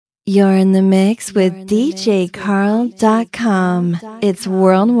You're in the mix with DJCarl.com. It's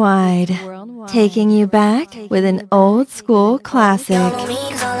worldwide, taking you back with an old school classic. You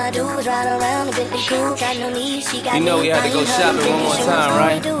know we had to go shopping one more time,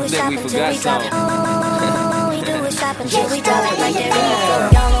 right? I think we forgot something.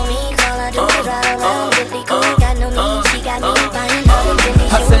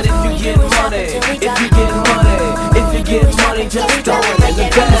 I said if you get money, just throw it in the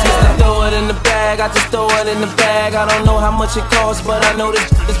bag. Just throw it in the bag, I just throw it in the bag. I don't know how much it costs, but I know this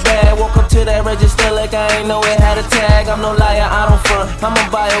is bad. Walk up to that register like I ain't know it had a tag. I'm no liar, I don't front, I'ma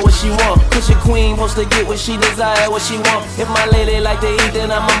buy her what she want. Cause your queen supposed to get what she desire, what she want. If my lady like to eat,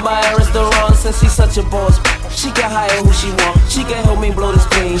 then I'ma buy her a restaurant. Since she's such a boss, she can hire who she want. She can help me blow this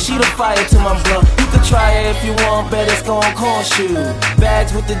clean, she the fire to my blunt. You can try it if you want, bet it's gon' cost you.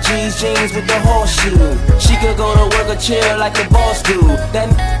 Bags with the G's, jeans with the horseshoe. She could go to work or chill like the boss do. That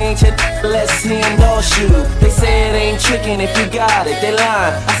ain't your let's he endorse you. They say it ain't trickin' if you got it, they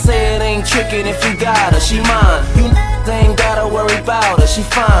lying. I say it ain't trickin' if you got her, she mine. You ain't gotta worry about her, she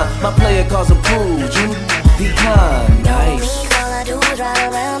fine. My player calls approved, you decline. Nice.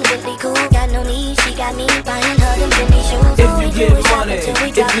 If you get money,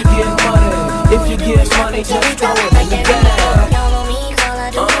 just throw it in the bag. I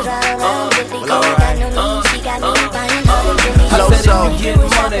said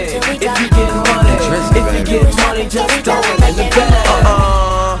if you get money, just throw it in the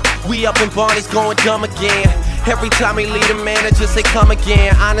bag. We up in Barney's going dumb again. Every time he leave the manager say come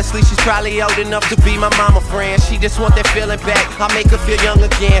again. Honestly, she's probably old enough to be my mama friend. She just want that feeling back, I'll make her feel young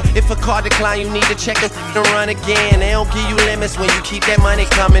again. If a car decline, you need to check her and run again. They don't give you limits when you keep that money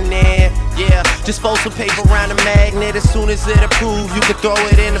coming in. Yeah, just fold some paper around the magnet. As soon as it approves, you can throw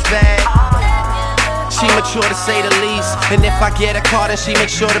it in the bag. She mature to say the least. And if I get a car, then she make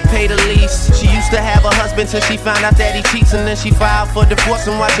sure to pay the lease. She used to have a husband till she found out that he cheats. And then she filed for divorce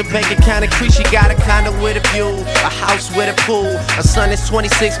and watch her bank account increase. She got a condo with a view, a house with a pool. Her son is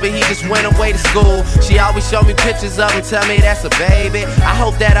 26, but he just went away to school. She always show me pictures of him, tell me that's a baby. I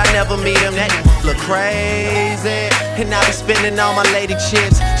hope that I never meet him, that look crazy. And I be spending all my lady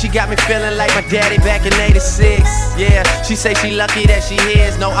chips. She got me feeling like my daddy back in 86. Yeah, she say she lucky that she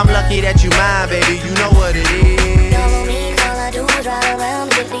is. No, I'm lucky that you mine, baby, you know what it is.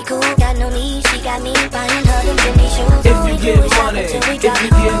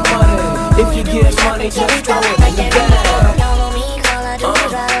 If you get money, just throw it in the bag.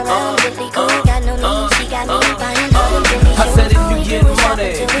 I said if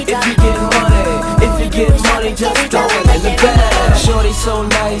you get money, just throw it in the bag. Shorty so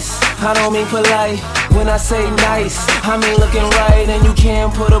nice, I don't mean polite. When I say nice, I mean looking right. And you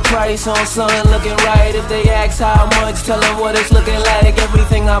can't put a price on something looking right. If they ask how much, tell them what it's looking like.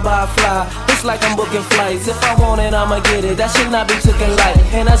 Everything I buy fly, it's like I'm booking flights. If I want it, I'ma get it, that should not be taken light.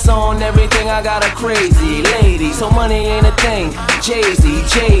 And that's on everything, I got a crazy lady, so money ain't a thing. Jay-Z,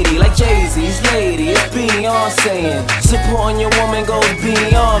 JD, like Jay-Z's lady, it's Beyonce. Supporting your woman goes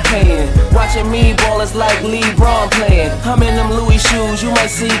beyond paying. Watching me ball is like LeBron playing. I'm in them Louis shoes, you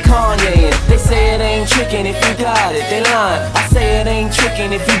might see Kanye in. They say it ain't trickin' if you got it, they lying. I say it ain't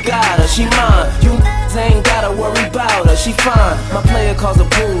trickin' if you got her, she mine. You ain't gotta worry about her, she fine. My player calls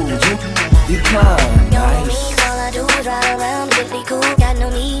approved, you decline. Nice.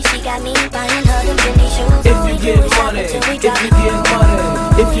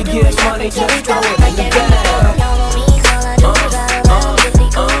 If you get money, just throw it in the bag.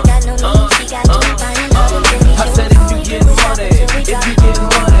 I said if you get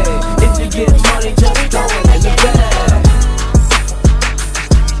money, just throw it in the bag.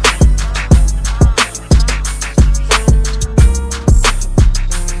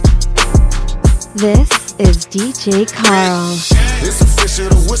 This is DJ Carl. It's official,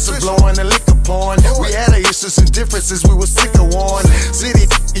 the whistle blowing, the liquor pouring. We had our issues and differences, we were sick of warring. City,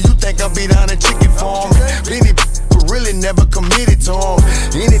 you think I'll be down in chicken farm? Benny, but really never committed to them.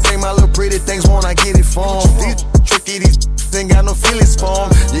 Anything my little pretty things want, I get it from. These tricky, these ain't got no feelings for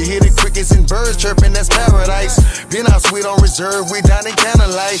 'em. You hear the crickets and birds chirping, that's paradise. Been out sweet on reserve, we down in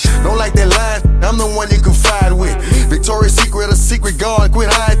candlelight. Don't like that line, I'm the one you confide with. Victoria's Secret, a secret guard,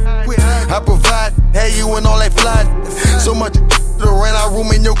 quit hiding. I provide, hey you and all that fly. So much to rent our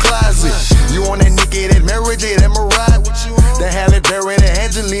room in your closet. You on that Nicki, that Mary J, that Mariah. That Halle Berry, that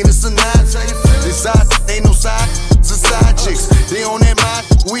Angelina Sinatra. This side ain't no side, it's a side chicks. They on that mind,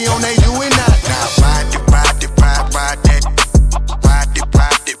 we on that you and I. Now ride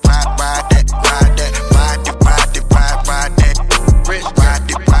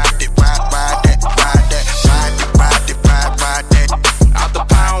that. Out the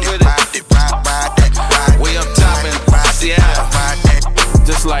pound with it.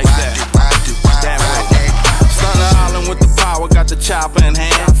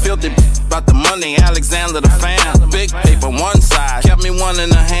 one in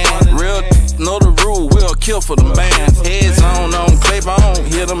the hand. Real know the rule, we'll kill for the bands. Heads on Claybone,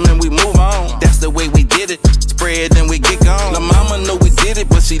 hit them and we move on. That's the way we did it. Spread, then we get gone. The mama know we did it,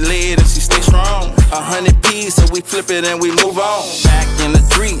 but she led and she stay strong. 100 P's, so we flip it and we move on. Back in the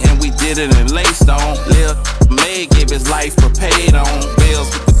street and we did it in Laystone. Lil May gave his life for paid on. Bills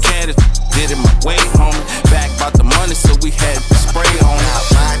with the caddies, did it my way, homie. Back about the money, so we had to spray on it.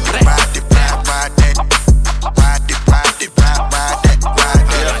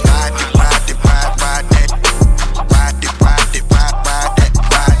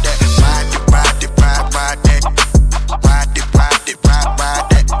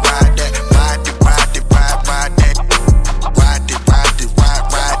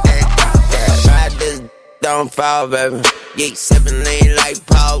 Don't fall, baby. Yeet, sippin' lean like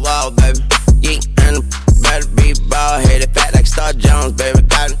Paul Wall, baby. Yeet, and better be bald headed, fat like Star Jones, baby.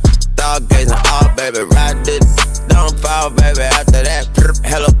 Got stargazing all, baby. Ride this, don't fall, baby. After that,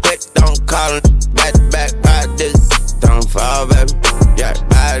 hella quick, don't call it. Back to back, ride this, don't fall, baby. Yeah,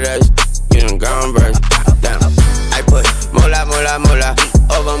 ride this, you done gone, baby. Damn, I put moolah, moolah, moolah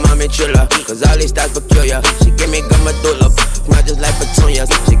over mommy chula, cause all these styles peculiar. She give me good medulla, not just like petunias.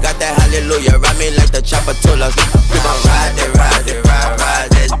 She got that hallelujah, ride me like the chopper tulas. We gon' ride it, ride it, ride,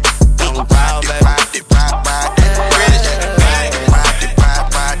 ride it. Don't fall, baby. Ride it, ride, ride it. Ride it, ride,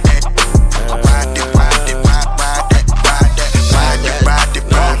 ride it. Ride it, ride it, ride it. Ride it, ride it, ride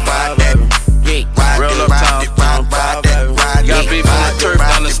it. Don't fall, baby. Real uptown, don't fall, baby. Got beef from the turf,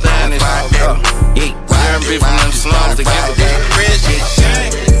 understand it. Wearing beef from them slums to get it.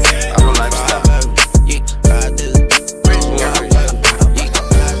 I don't like stuff.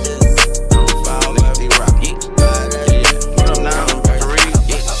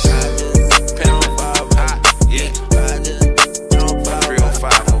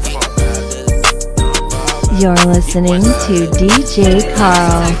 You're listening to DJ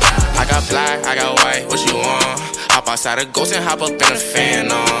Carl. I got black, I got white, what you want? Hop outside a ghost and hop up in a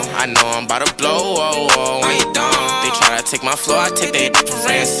fan on. I know I'm about to blow, oh, oh, when you done. They try to take my flow, I take their for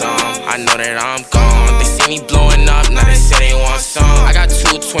ransom. I know that I'm gone. They see me blowing up, now they say they want some. I got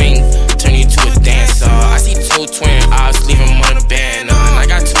two twins, turn you to a dancer. I see two twin eyes, leave them on a banner. I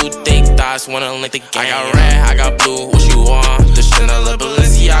got two thick thighs, wanna link the game. I got red, I got blue, what you want? The Chanel,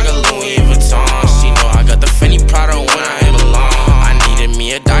 Balenciaga, Louis Vuitton. She know I got the Fendi Prada when I belong. I needed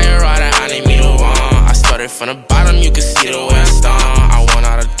me a diorite, I need me the one. I started from the bottom, you can see the way I stung. I want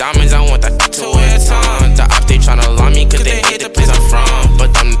all the diamonds, I want that to wear a ton. The op, they tryna lie me cause they hate the place I'm from.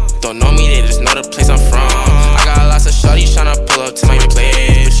 But them don't know me, they just know the place I'm from. I got lots of shorties tryna pull up to my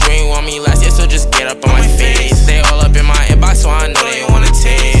place, but you ain't want me last year, so just get up on my face. They all up in my inbox, so I know they wanna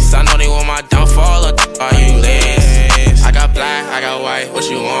taste. I know they want my downfall, or are you lazy? I got black, I got white, what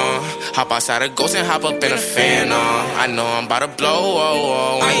you want? Hop outside a ghost and hop up in a fan on. I know I'm about to blow,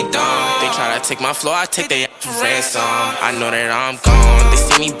 oh, oh, when you done. They try to take my flow, I take their for ransom. I know that I'm gone. They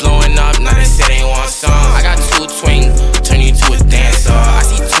see me blowing up, now they say they want some. I got two twins, turn you to a dancer. I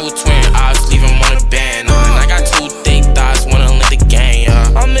see two twin eyes, leave them on a band on. I got two thick thighs, wanna link the gang,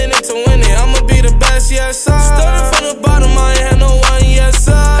 yeah. I'm in it to win it, I'ma be the best, yes sir. Started from the bottom, I ain't had no one, yes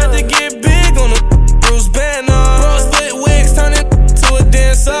sir. Had to get big on the Bruce Banner. Bro, split wigs, turn it to a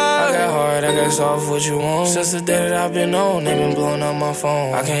dancer. I got hard, I got soft, what you want? Since the day that I've been on, they been blowing up my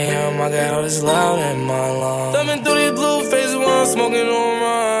phone. I can't hear them, I got all this loud in my lungs. Thumbing through these blue faces while I'm smoking on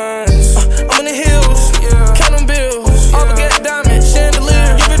runs. I'm in the hills, counting bills. All forget diamonds,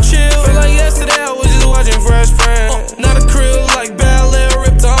 chandelier, give it chill. Feel like yesterday I was just watching Fresh Prince. Not a crib like ballet,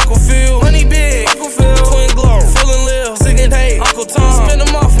 ripped to Uncle Phil. Money big, Uncle Phil, twin glow, feeling live, sick and hate, Uncle Tom. Spin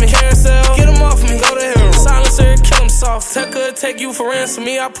them off me, carousel, get them off me, go to hell. Silencer, kill them soft. Tech could take you for ransom,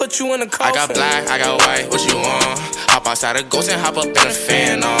 me, I put you in the coffin. I got black, I got white, what you want? Hop outside a ghost and hop up in a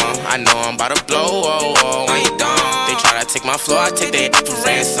fan on. I know I'm about to blow, oh, oh, when you done. They try to take my flow, I take their for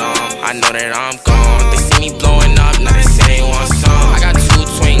ransom. I know that I'm gone. They see me blowing up, now they say they want some. I got two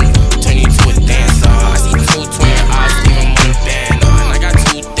twins, turn you to a dancer. I see two twin eyes, leave them on a band on. I got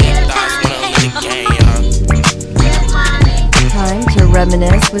two thick thighs, wanna link the game, yeah. Time to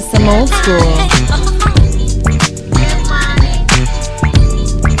reminisce with some old school.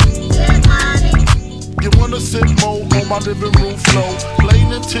 You wanna sit more on my living room floor, play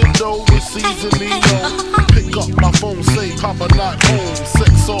Nintendo with seasoning on. Pick up my phone, say Papa not home.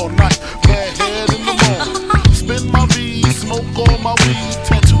 Sex all night, bad head in the morning. Spin my V, smoke all my weed.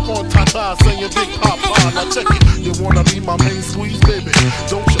 Tattoo on Tata, saying Big Papa. Now check it, you wanna be my main squeeze, baby?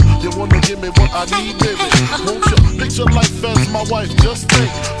 Don't you? You wanna give me what I need, baby? Won't you? Picture life as my wife, just think.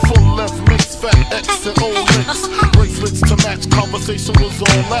 Full left mix, fat X and old mix. Bracelets to match, conversation was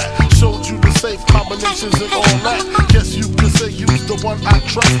all that. Showed you the safe combinations and all that. Guess you could say you was the one I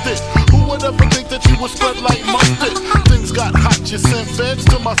trusted. Who would ever think that you would spread like mustard? Things got hot, you sent feds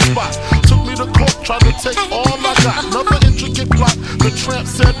to my spot. Took me to court, tried to take all I got. Another intricate plot, the tramp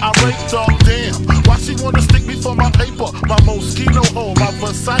said I raped her. Damn, why she wanna stick me for my paper? My Moschino hole, my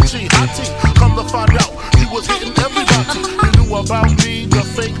Versace hottie. Come to find out, you was hitting everybody. You knew about me, the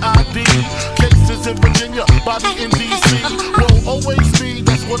fake ID. Cases in Virginia, body in DC. Won't always be,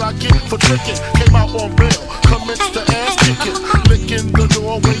 that's what I get for tricking. Came out on bail, commenced to ass kicking. Licking the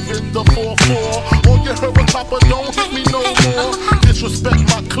door, waving the 4-4. All you heard was Papa, don't hit me no more. Disrespect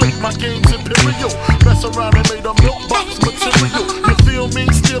my clique, my game's imperial. Mess around and made a milk box material. You feel me?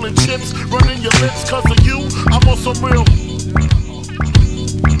 Stealing chips, running your lips. Cause of you, I'm on some real.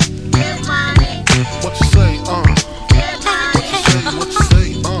 What you say, What you say, what you say,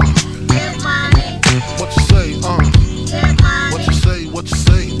 What you say, What you say, what you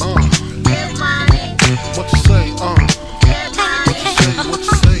say, What you say, What you say, what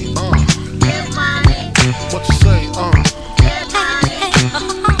you say, What you say,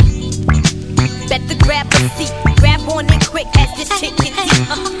 Better grab a seat, grab on it quick as this chick get deep.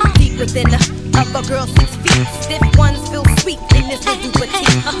 Deeper than a girl 6 feet. Stiff ones feel sweet in this little petite.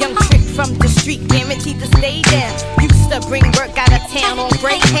 Young trick from the street, guaranteed to stay down. Used to bring work out of town on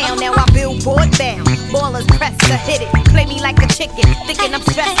Greyhound, now I billboard bound. Ballers press to hit it, play me like a chicken, thinking I'm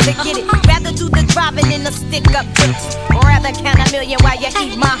stressed to get it. Rather do the driving than the stick up trips, or rather count a million while you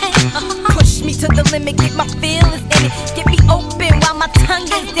eat my. Push me to the limit, get my feelings in it, get me open while my tongue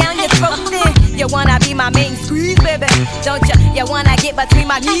is down your throat. Then you wanna be my main squeeze, baby? Don't you? You wanna get between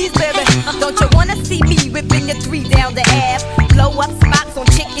my knees, baby? Don't you wanna see me whipping your 3 down the Ave? Blow up spots on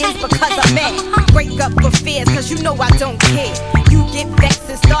chickens because I'm mad. Break up affairs cause you know I don't care. You get vexed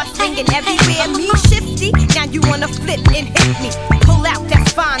and start swinging everywhere. Me shifty, now you wanna flip and hit me. Pull out,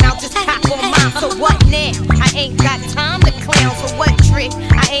 that's fine, I'll just cop on mine. So what now? I ain't got time to clown. So what trick?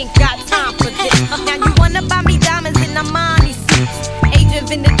 I ain't got time for this. Now you wanna buy me diamonds in Armani suits, Agent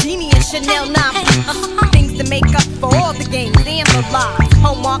Venedini and Chanel 9 boots. Things to make up for all the games and the lies.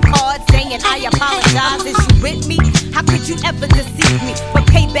 Hallmark cards saying I apologize. Is you with me? How could you ever deceive me? But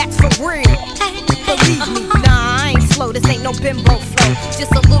payback's for real, believe me. Nah, I ain't slow, this ain't no bimbo flow.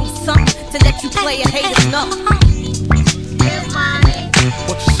 Just a little something to let you play and haters know.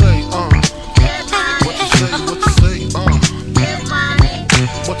 What you say, What you say, what you say,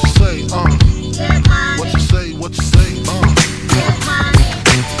 What you say, What you say, what you say,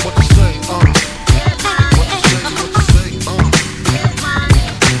 What you say,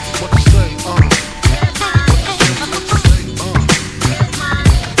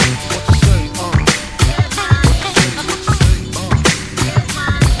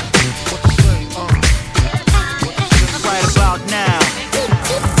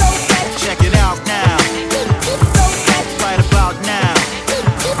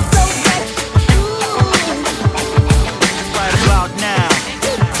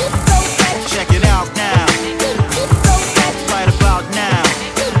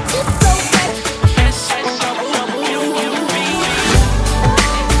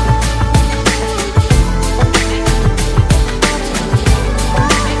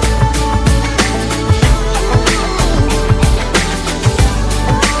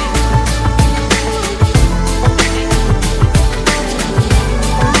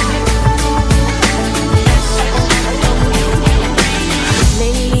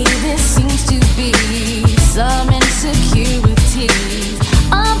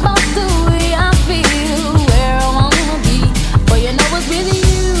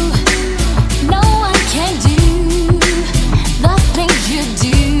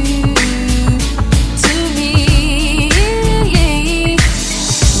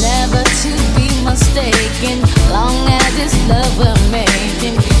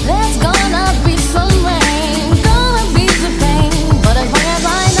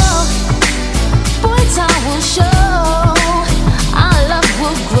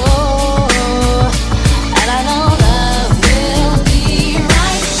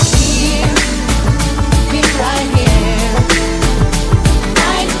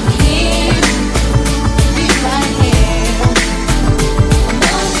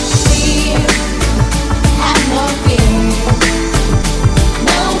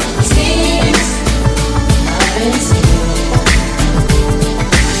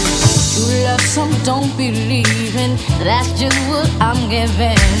 That's just what I'm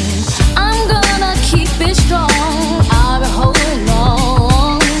giving. I'm gonna keep it strong. I'll be holding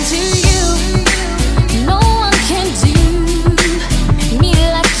on to you. No one can do me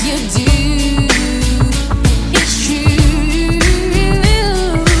like you do. It's true.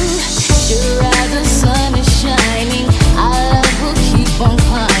 Sure as the sun is shining, our love will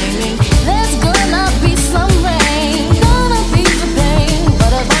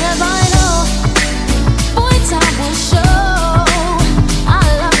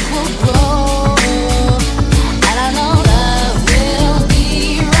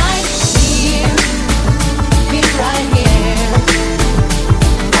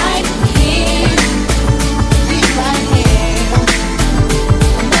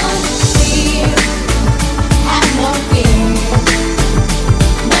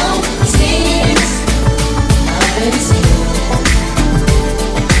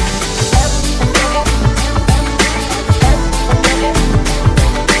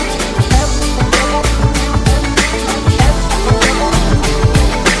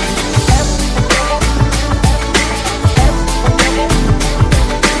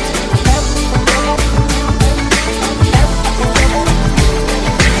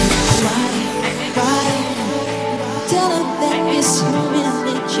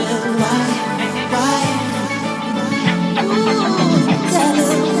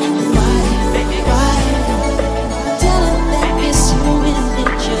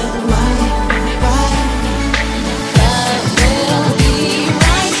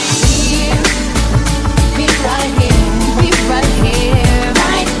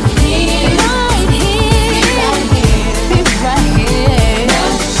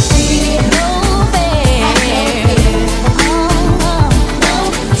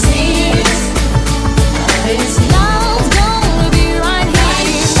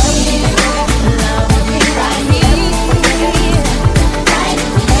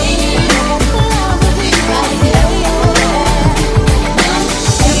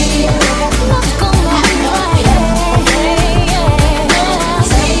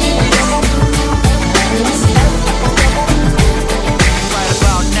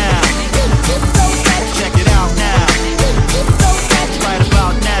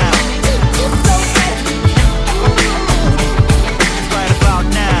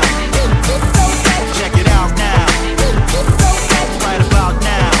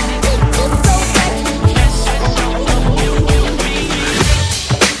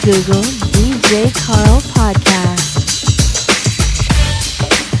Google DJ Carl Podcast.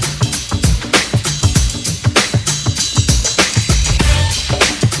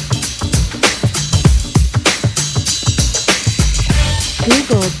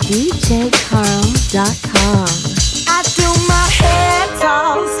 Google DJCarl.com. I do my hair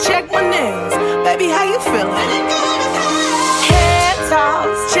toss, check my nails. Baby, how you feeling? Hair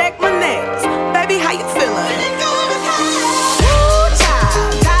toss, check my nails. Baby, how you feeling? Woo,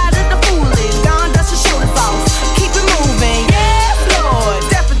 child, tired of the fooling. Gone, dust your shoulders off. Keep it moving, yes, Lord.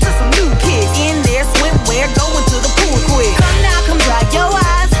 Step into some new kicks. In there, swimwear, going to the pool quick. Come now, come dry your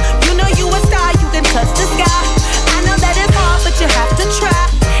eyes. You know you a star, you can touch the sky. I know that it's hard, but you have to try.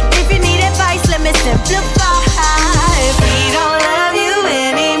 If you need advice, let me simplify. If we don't love you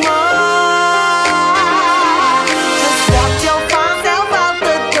anymore, just walk your fine self out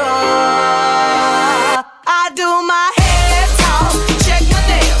the door. I do my hair talk, check my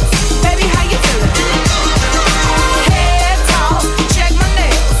nails. Baby, how you feeling? Hair talk, check my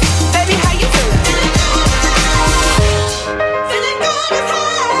nails. Baby, how you feeling? Feeling good as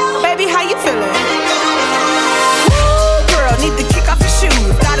hell. Baby, how you feeling? Need to kick off your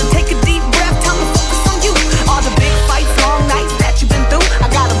shoes. Gotta take a deep breath. Time to focus on you. All the big fights, long nights that you've been through. I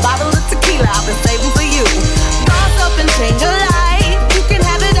got a bottle of tequila I've been saving for you. Boss up and change your life. You can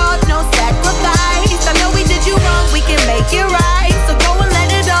have it all, no sacrifice. I know we did you wrong, we can make it right. So go and let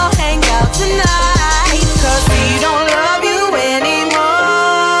it all hang out tonight. Cause we don't love you anymore.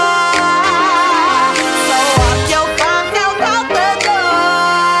 So walk your fine self out the door.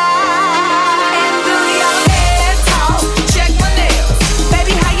 And do your hair talk. Check my nails.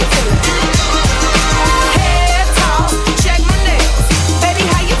 Baby, how you feeling? Hair talk. Check my nails. Baby,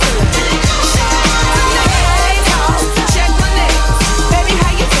 how you feeling? Hair talk. Check my nails. Baby,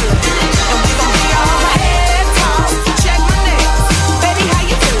 how you feeling? And we gon' be all right. Hair talk. Check my nails. Baby, how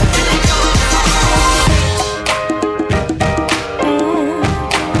you feeling?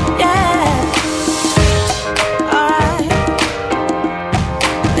 Yeah. Alright.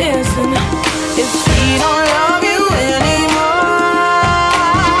 Listen, if we don't love you anymore,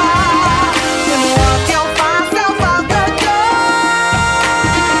 then walk your fine self out the door.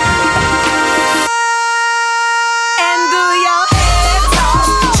 And do your hair talk.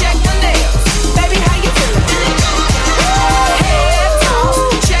 Check my nails. Baby, how you feeling? Hair talk.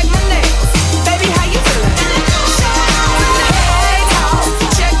 Check my nails. Baby, how you feeling? Hair talk.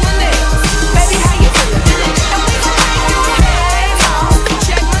 Check my nails. Baby, how you feeling? And we gon' make you hair talk.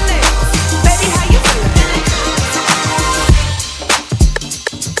 Check my nails. Baby, how you feeling?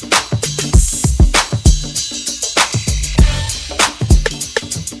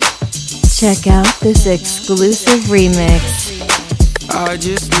 Check out this exclusive remix. I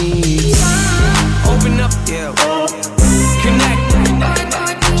just need open up, yeah. Connect.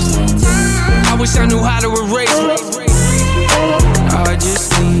 I wish I knew how to erase. I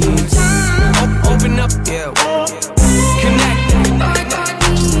just need open up, yeah. Connect.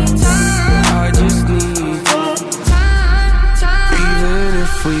 I just need. Even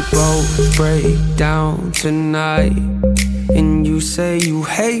if we both break down tonight, and you say you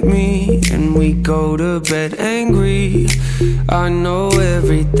hate me, and we go to bed angry, I know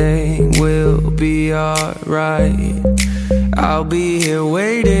everything will be alright. I'll be here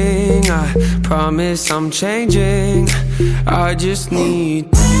waiting, I promise I'm changing. I just need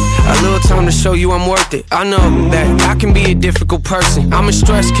a little time to show you I'm worth it. I know that I can be a difficult person. I'm a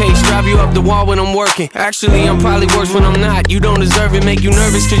stress case, drive you up the wall when I'm working. Actually, I'm probably worse when I'm not. You don't deserve it, make you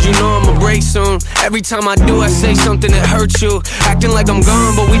nervous cause you know I'ma break soon. Every time I do, I say something that hurts you. Acting like I'm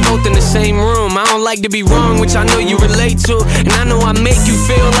gone, but we both in the same room. I don't like to be wrong, which I know you relate to. And I know I make you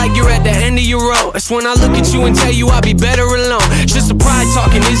feel like you're at the end of your road. That's when I look at you and tell you I'll be better alone. It's just a pride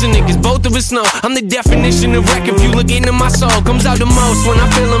talking, isn't it? Cause both of us know I'm the definition of wreck. If you look into my soul, comes out the most when I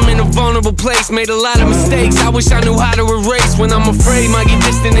feel I'm in a vulnerable place. Made a lot of mistakes, I wish I knew how to erase. When I'm afraid, might get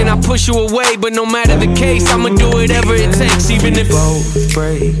distant and I push you away. But no matter the case, I'ma do whatever it takes. Even if both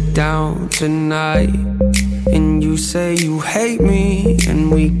break down tonight, and you say you hate me,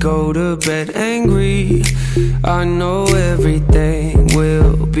 and we go to bed angry, I know everything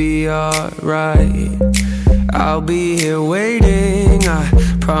will be alright. I'll be here waiting, I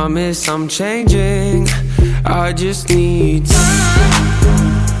promise I'm changing. I just need time.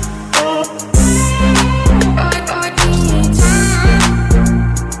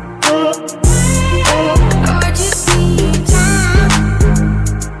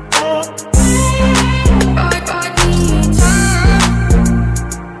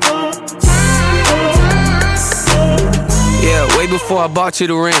 before I bought you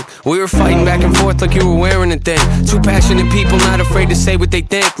the ring. We were fighting back and forth like you were wearing a thing. Two passionate people not afraid to say what they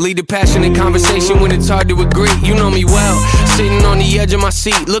think. Lead a passionate conversation when it's hard to agree. You know me well, sitting on the edge of my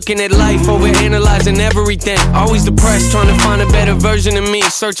seat, looking at life, overanalyzing everything. Always depressed, trying to find a better version of me.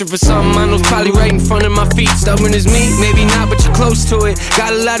 Searching for something I know's probably right in front of my feet. Stubborn as me, maybe not, but you're close to it.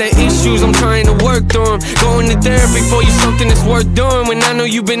 Got a lot of issues, I'm trying to work through them. Going to therapy for you, something that's worth doing. When I know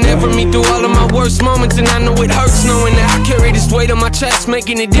you've been there for me through all of my worst moments, and I know it hurts knowing that I carry this weight on my chest,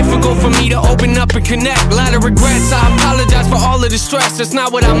 making it difficult for me to open up and connect. A lot of regrets, I apologize for all of the stress. That's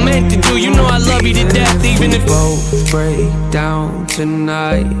not what I meant to do. You know I love you to death, even if both break down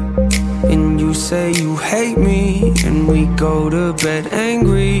tonight. And you say you hate me, and we go to bed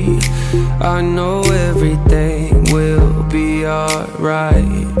angry. I know everything will be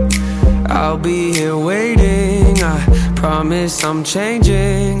alright. I'll be here waiting, I promise I'm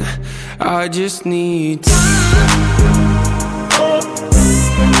changing. I just need time.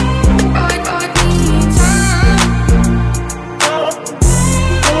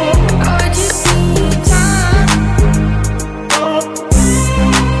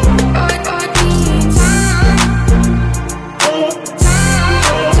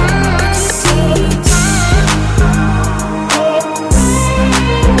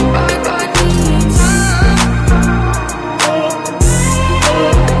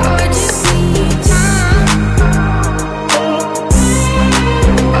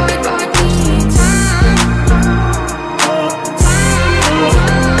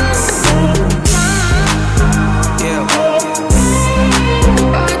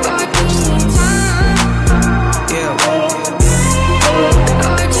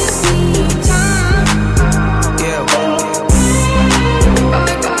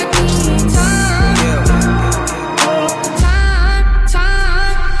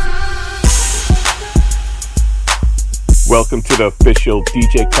 Welcome to the official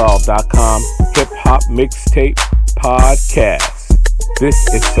DJCarl.com Hip Hop Mixtape Podcast. This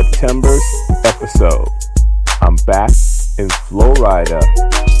is September's episode. I'm back in Florida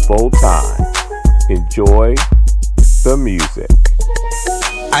full time. Enjoy the music.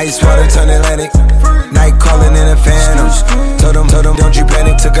 Ice water turn Atlantic, night calling in a phantom. Told them, don't you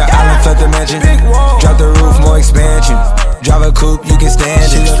panic. Took an island, fled the mansion. Drop the roof, more expansion. Drive a coupe, you can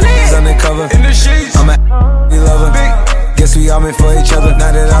stand it. It's undercover. I'm a lover. Guess we all meant for each other. Now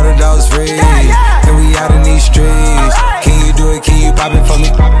that all the dogs free, and we out in these streets. Can you do it? Can you pop it for me?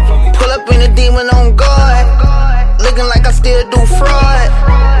 Pull up in a demon on guard, looking like I still do fraud.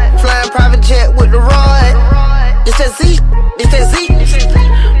 Flying private jet with the rod. It's that Z, it's that Z.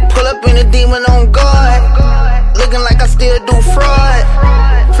 Pull up in a demon on guard, looking like I still do fraud.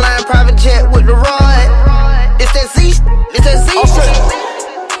 Flying private jet with the rod. It's that Z, it's that Z.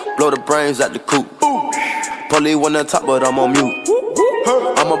 Blow the brains out the coop. Polly one on top, but I'm on mute.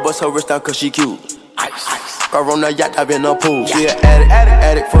 I'ma bust her wrist down cause she cute. Car on the yacht, I've been a pool. She an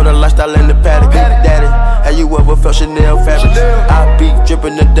addict for the lifestyle and the paddock. Daddy, have you ever felt Chanel fabric? I be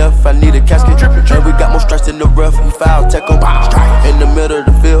dripping to death, I need a casket. And we got more strikes in the rough, we foul tech em. In the middle of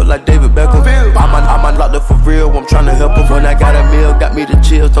the field like David Beckham. I'm locked up for real, I'm tryna help him. When I got a meal, got me the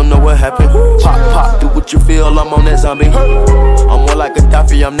chills, don't know what happened. Pop, do what you feel, I'm on that zombie. I'm more like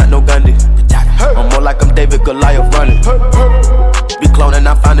Gaddafi, I'm not no Gandhi. I'm more like I'm David Goliath running. Be cloning,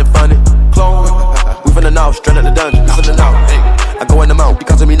 I find it funny. Clone, we finna know, straight out the dungeon. Finna know, I go in the mouth,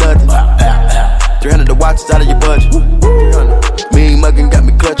 because of me nothing. 300 the watches out of your budget. Mean muggin' got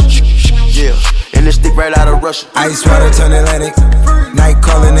me clutching. Yeah, and this stick right out of Russia. Ice water turn Atlantic, night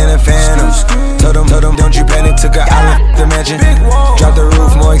calling in a phantom. Told them, don't you panic. Took an island, the mansion. Drop the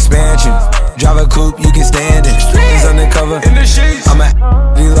roof, more expansion. Drive a coupe, you can stand it. It's undercover. I'm a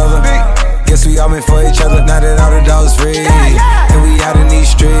lover. Guess we all meant for each other. Now that all the dogs free, and we out in these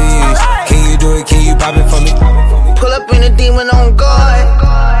streets. Can you do it? Can you pop it for me? Pull up in a demon on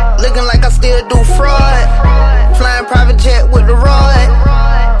guard, looking like I still do fraud. Flying private jet with the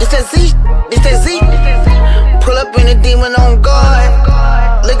rod. It's that Z, it's that Z. Pull up in a demon on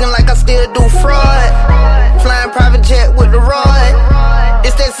guard, looking like I still do fraud. Flying private jet with the rod.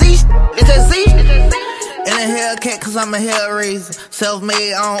 It's that Z, it's that Z. In a Hellcat, cause I'm a hellraiser.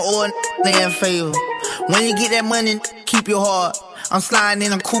 Self-made, I don't owe a in favor. When you get that money, keep your heart. I'm sliding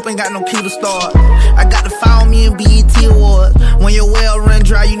in a coupe, ain't got no key to start. I got to follow me in BET Awards. When your well run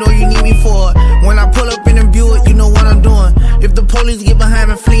dry, you know you need me for it. When I pull up in a Buick, you know what I'm doing. If the police get behind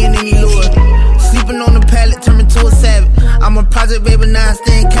me, fleeing any lure. Sleeping on the pallet, turn me to a savage. I'm a project baby, now I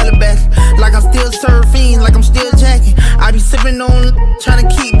stay in Calabash. Like I still serve fiends, like I'm still jacking. I be sipping on, trying to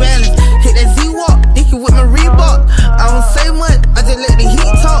keep balance. Hit that Z-Walk, dicky with my Reebok. I don't say much, I just let the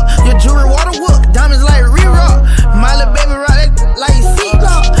heat talk. Your jewelry water whoop, diamonds like re-rock. My little baby rock that like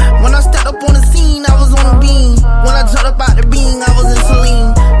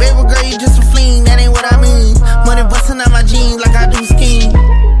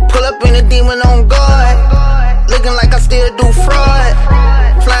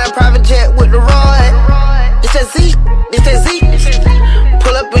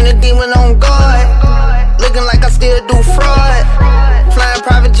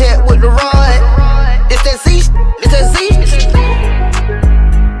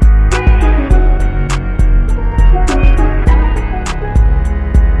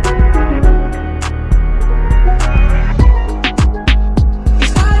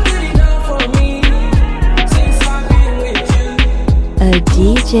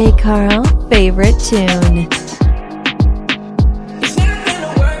DJ Carl favorite tune.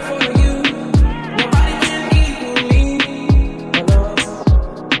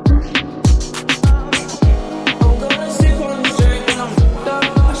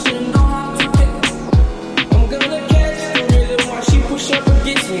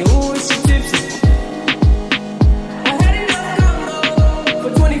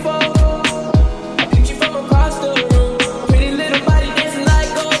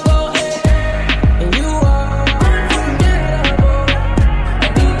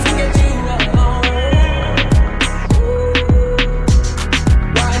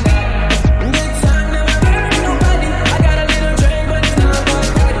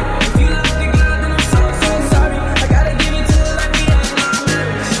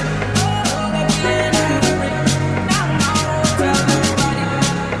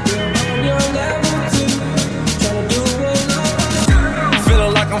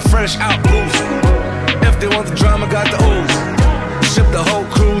 Fresh out booze. If they want the drama, got the ooze. Ship the whole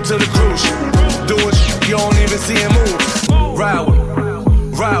crew to the cruise. Do it, you don't even see him move.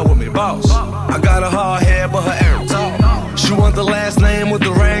 Ride with me, boss. I got a hard head, but her arrows. She want the last name with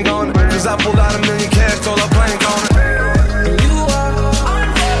the ring on it. Cause I pulled out $1 million cash, told her plank on it. You are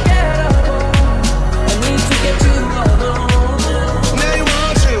unforgettable. I need to get you alone. Now you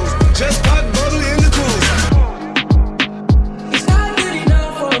want chills, just pop bubbly in the cruise.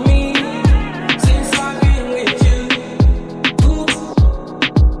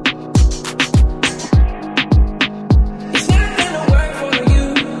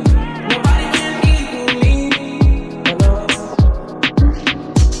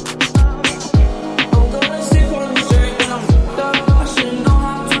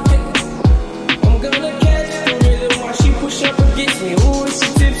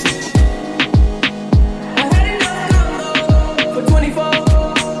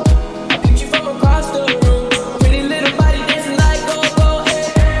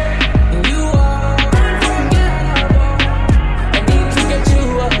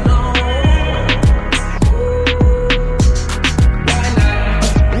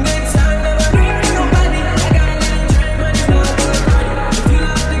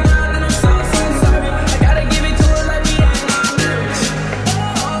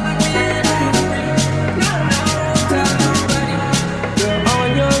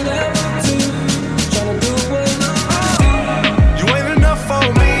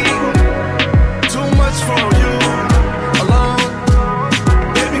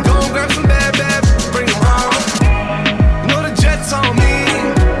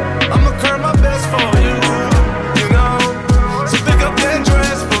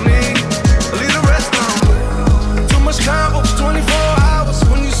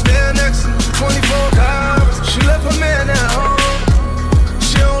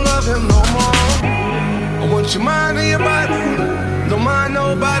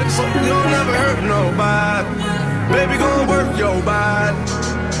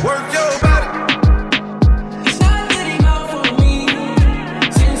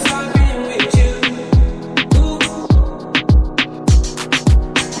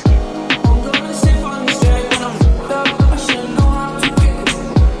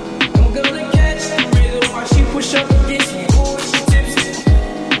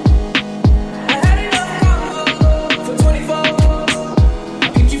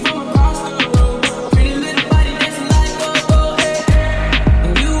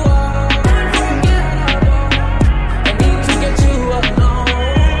 You are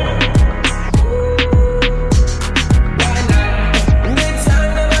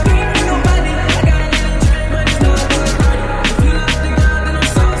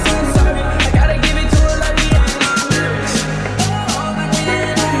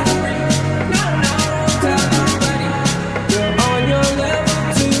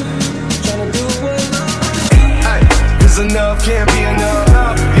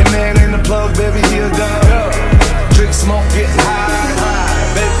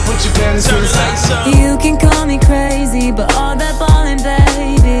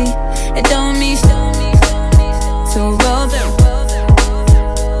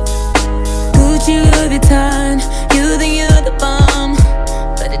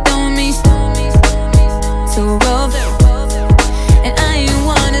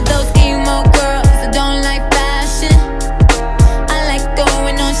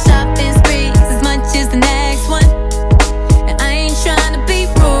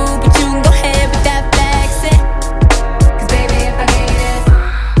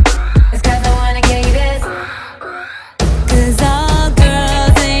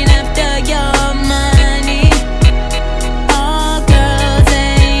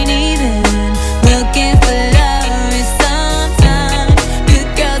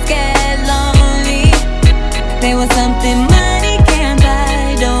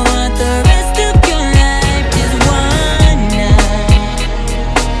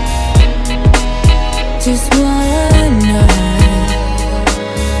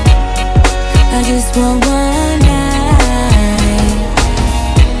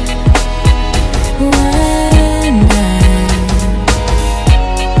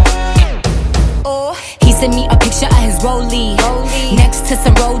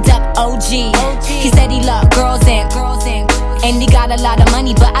OG. He said he loved girls and he got a lot of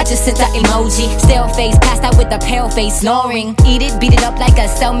money, but I just sent an emoji. Stale face, passed out with a pale face, snoring. Eat it, beat it up like a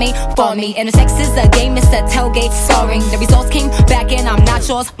cellmate for me. And if sex is a game, it's a tailgate scoring. The results came back and I'm not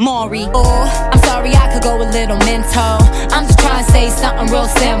yours, Maury. Oh, I'm sorry, I could go a little mental. I'm just trying to say something real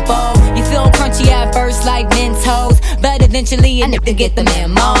simple. You feel crunchy at first like Mentos, but eventually you need to get the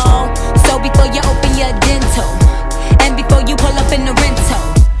memo. So before you open your dental, and before you pull up in the rental,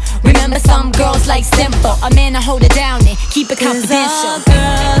 remember some girls like simple. A man to hold it down and keep it confidential. All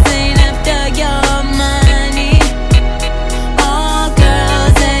girls ain't after your money. All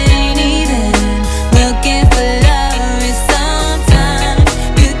girls ain't even looking for love. And sometimes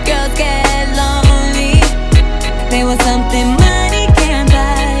you girls get lonely. They want something money can't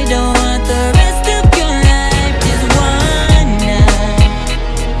buy. Don't want the rest of your life, just one night.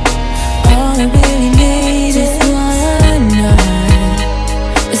 All I really need is one night.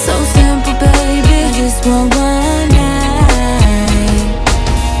 It's so simple, baby. I just want one night.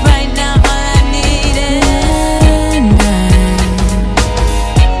 Right now, all I need is one night.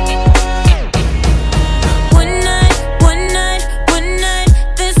 One night, one night, one night.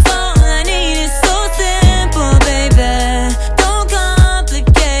 That's all I need. Is so simple, baby. Don't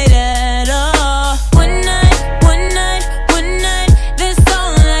complicate at all. One night, one night, one night. That's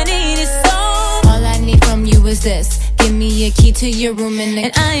all I need. Is so. All I need from you is this. Give me a key to your room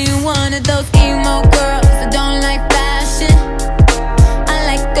and I ain't one of those emo girls that don't like fashion. I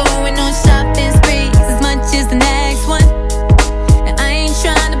like going on shopping sprees as much as the next one. And I ain't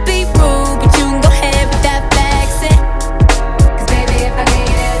trying to be rude, but you can go ahead with that accent. Cause baby, if I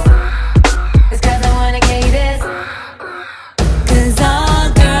need this, it's cause I wanna get this. Cause all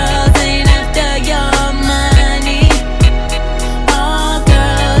girls ain't after your money. All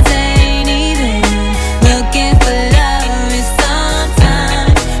girls ain't even looking for love. And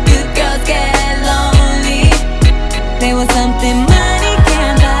sometimes you girls get lonely. They want something money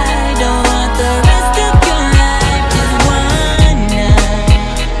can't buy. Don't want the rest of your life, just one night.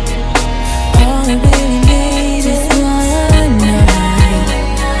 All I really need is one night.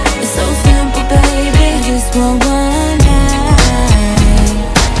 It's so simple, baby. I just want one night.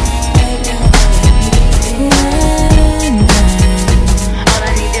 One night. All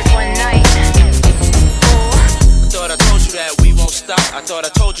I need is one night. I thought I told you that we won't stop. I thought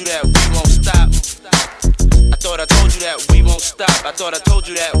I told you that we won't stop. I thought I told you that we won't stop. I thought I told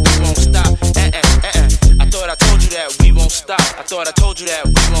you that we won't stop. I thought I told you that we won't stop. I thought I told you that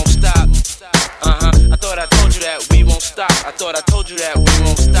we won't stop. I thought I told you that we won't stop. I thought I told you that we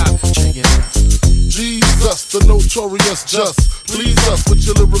won't stop. Check it out. Jesus, the notorious just. Please us with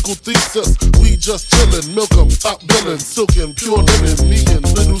your lyrical thesis. We just chillin', milk 'em, top billin', silkin', pure linen. Me and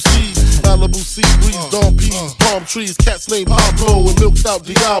Little C, Malibu sea breeze, dawn peas, palm trees, cats named Pablo and milked out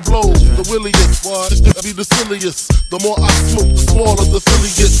Diablo. The williest, this to be the silliest. The more I smoke, the smaller the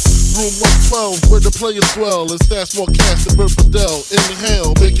silly gets. Room 112, where the players dwell, and stash more cash than Bert Fidel.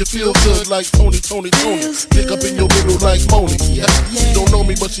 Inhale, make you feel good like Tony. Pick up in your middle like Moni. Yeah. She don't know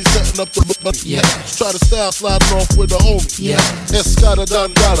me, but she's setting up the try to style sliding off with a homie. Escada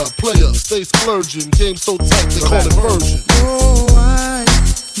Dangada, player, stay splurging. Game so tight, they call it version. Oh, I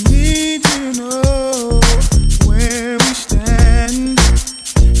need to know where we stand.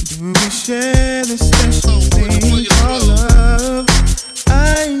 Do we share the special thing called love?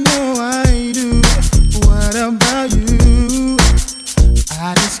 I know I do. What about you?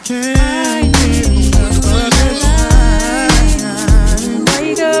 I just can't get enough of this line. Where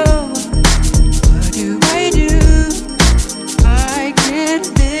you go? What do I do? I can't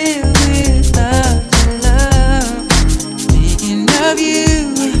live without your love. Thinking of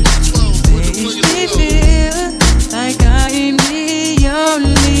you makes me feel like I am the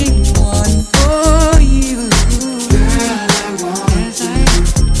only one for you. Girl, I want to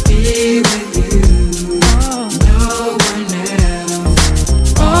be with you. No one else,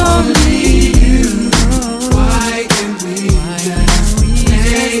 only you. Why can't we just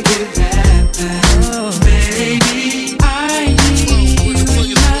make it happen? Baby, I need you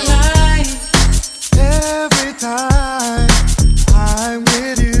in my life. Every time I'm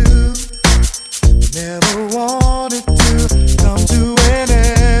with you, never wanted to come to an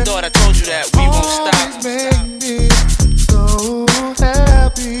end. Thought I told you that we won't stop. Always make me so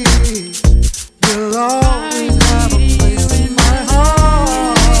happy. You'll always have a place in my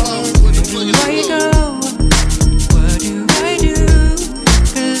heart. Where you go? What do I do?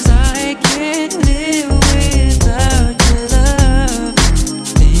 'Cause I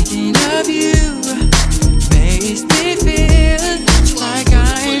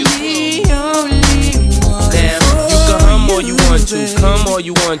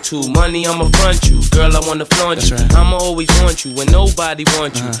want to. Money, I'ma front you. Girl, I wanna flaunt you. Right. I'ma always want you when nobody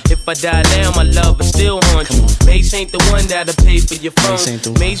wants you. If I die now, my love will still haunt you. Mace ain't the one that'll pay for your phone.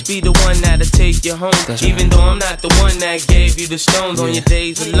 Mace be the one that'll take you home. That's even though I'm not the one that gave you the stones. On your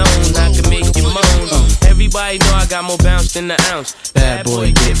days alone, I can make you moan. Everybody know I got more bounce than the ounce. Bad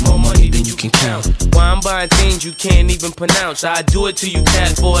boy, get more money than you can count. Why I'm buying things you can't even pronounce. I do it to you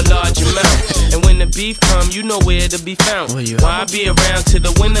cat for a large amount. And when the beef come, you know where to be found. Why I be around till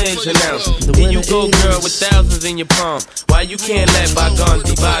the winner is announced. Here you go, girl, with thousands in your palm. Why you can't let bygones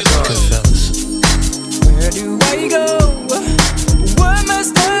be bygones? Where do I go? What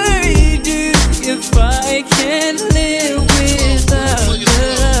must I do if I can't live without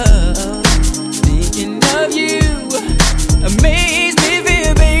love? Thinking of you amaze me,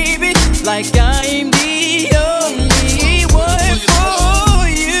 feel, baby, like I'm the only one for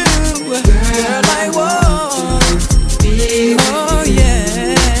you. Girl, I want be oh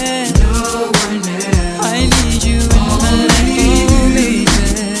yeah. No one else. I need you in my life, baby.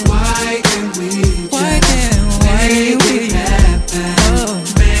 Why can't we make it happen? Oh,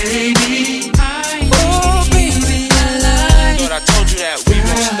 baby, oh baby, I like. I thought I told you that we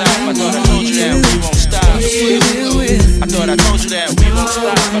won't stop. I thought I told you that we won't stop. I thought I told you that we won't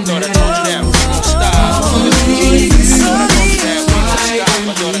stop. I thought I told you that we won't stop. I thought I told you that we won't stop. I thought I told you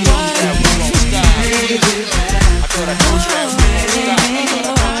that we won't stop. I thought I told you that we won't stop. I thought I told you that we won't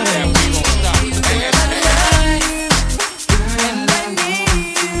stop.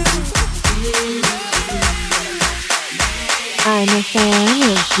 I'm a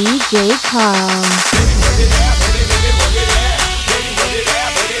fan of DJ Carl.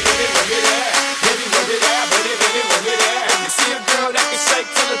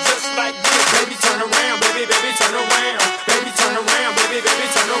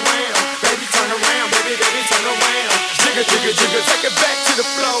 Take it back to the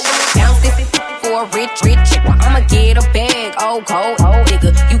flow. Bounce this for a rich chick. Well, I'ma get a bag, old cold,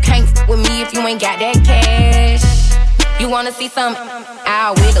 nigga. You can't f with me if you ain't got that cash. You wanna see some?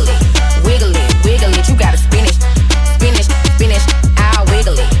 I'll wiggle it, wiggle it, wiggle it. You gotta spin it, spin it, spin it. I'll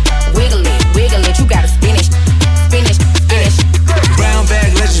wiggle it, wiggle it, wiggle it. You gotta spin it, spin it, spin it. Brown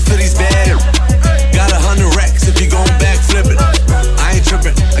bag legend for these bad. Got 100 racks if you gon' backflip it. I ain't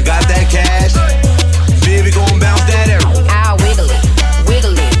trippin', I got that cash. Baby, gon' bounce that air. I'll wiggle it,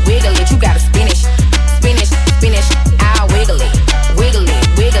 wiggle it, wiggle it. You gotta spin it, spin it, spin it. I'll wiggle it, wiggle it,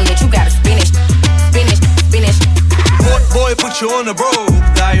 wiggle it. You gotta spin it, spin it, spin it. Boy, put you on the road.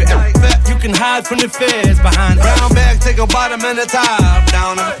 Diet fat, you can hide from the feds behind. Brown bag, take a bottom and a top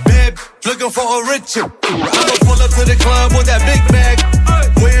down. Babe, looking for a richer. I'ma pull up to the club with that big bag.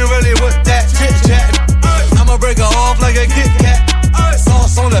 We ain't really with that chit chat. I'ma break her off like a Kit Kat.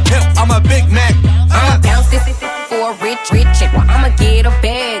 Sauce on the pimp, I'm a Big Mac. I'ma bounce this for a rich chick. Well, I'ma get a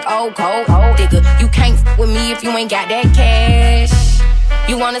bag, old cold, nigga. You can't f with me if you ain't got that cash.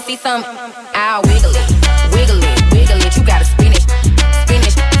 You wanna see some? I'll wiggle it, wiggle it, wiggle it. You gotta spin it, spin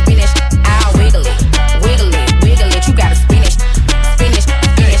it, spin it. I'll wiggle it, wiggle it, wiggle it. You gotta spin it, spin it,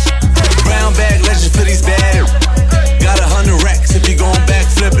 spin it. Brown bag legend for these bad. Got 100 racks if you gon'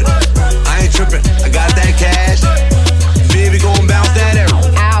 backflip it. I ain't trippin', I got that cash. Baby, gon' bounce that air.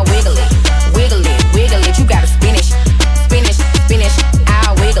 I'll wiggle it, wiggle it, wiggle it. You gotta spin it, spin it, spin it.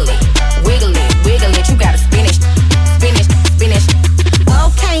 I'll wiggle it, wiggle it, wiggle it. You gotta spin it, spin it, spin it.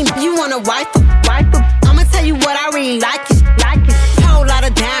 Okay, you wanna wipe up, I'ma tell you what I really like it. Whole lot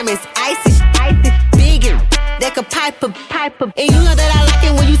of diamonds, icy, bigger, that could pipe up. And you know that I like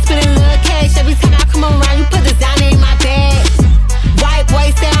it when you spend a little cash. Every time I come around, you put designer in my bag. White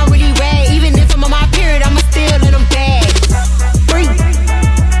boy sound really rad. Even if I'm on my period, I'ma still let them bag. Free.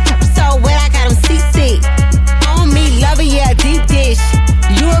 So what I got them seasick. On me, love it, yeah, deep dish.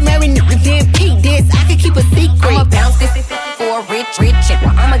 You a married nigga, then peak this. I can keep a secret. I'ma bounce this for a rich chick.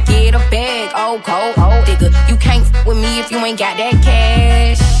 Well, I'ma get a bag, old cold, nigga. You can't f with me if you ain't got that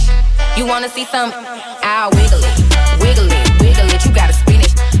cash. You wanna see some? I'll wiggle it, wiggle it, wiggle it. You gotta spin it,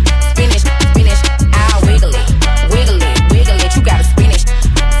 spin it, spin it. I'll wiggle it, wiggle it, wiggle it. You gotta spin it,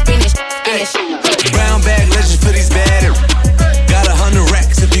 spin it, spin it. Brown bag legend for these bad. Got 100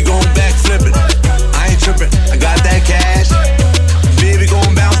 racks if you gon' backflip it. I ain't trippin', I got that cash. Baby,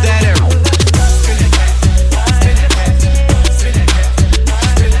 gon' bounce that air.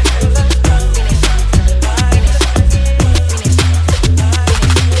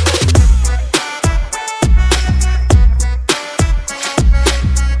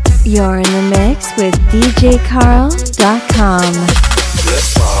 You're in the mix with DJCarl.com.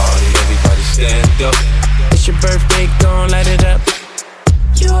 Let's party, everybody stand up. It's your birthday, gon' light it up.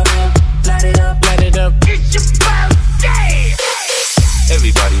 Light it up, light it up. It's your birthday.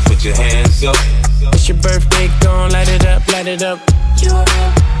 Everybody put your hands up. It's your birthday, gon' light it up, light it up. You a real,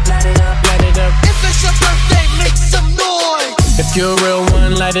 light it up, light it up. If it's your birthday, make some noise. If you're a real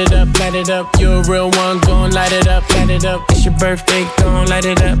one, light it up, light it up. You're a real one, gon' light it up, light it up. It's your birthday, gon' light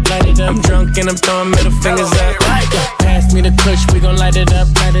it up, light it up. I'm drunk and I'm throwing middle fingers up. Pass me the kush, we gon' light it up,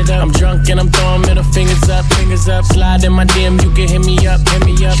 light it up. I'm drunk and I'm throwing middle fingers up, fingers up. Slide in my DM, you can hit me up, hit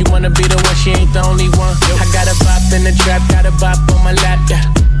me up. She wanna be the one, she ain't the only one. I got a bop in the trap, got a bop on my lap, yeah.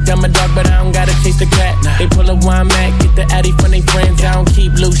 Got my dog, but I don't gotta chase the cat. They pull a wine mat, get the addy from they friends. I don't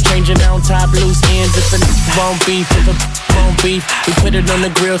keep loose, changing down top loose ends. If a won't beef, if a won't beef, we put it on the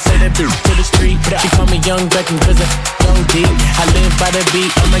grill, say that beef to the street. She call me Young Beckham cause I go deep. I live by the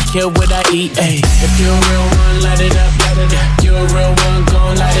beat, I'ma kill what I eat. Ay. If you're a real one, light it up, light it up. You're a real one,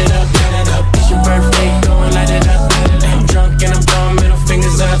 gon' light it up, light it up. It's your birthday, gon' light it up, light it up. I'm drunk and I'm throwing middle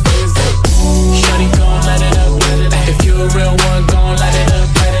fingers up, fingers up. Shawty gon' light it up, light it up. If you're a real one, gon' light it up,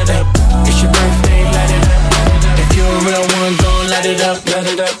 light it up. It's your birthday, light it up, light it up. If you're a real one, gon' light it up, light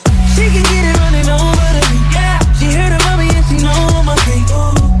it up. She can get it running over to me. Yeah. She heard of mommy and she know my thing.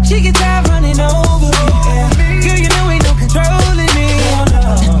 She get tired running over me. Yeah. Girl, you know ain't no controlling me.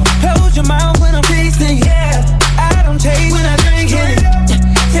 Close your mouth when I'm tasting. Yeah. I don't chase when I drink it.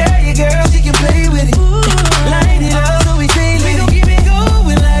 Tell your girl she can play with it. Light it up so we stay lit. We gon' keep it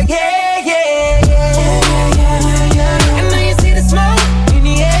going like yeah, yeah, yeah. And now you see the smoke in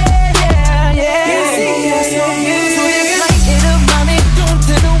the air, yeah, yeah. You see it, so you light it up, mommy. Don't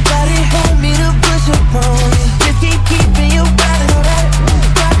tell nobody. Want me to push up on you. Just keep keeping your body on that.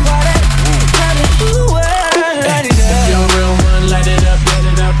 Rock all that. Ooh, light it up. You're a real one, light it up, light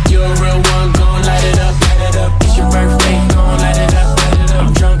it up. You're a real one, gon' light it up, light it up. It's your birthday, gon' light it up, light it up.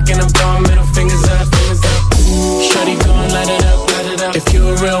 I'm drunk and I'm throwing middle fingers up, fingers up. Shorty gon' light it up, light it up. If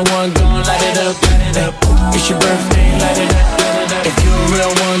you're a real one, gon' light it up, light it up. It's your birthday, light it up, light it up. If you're a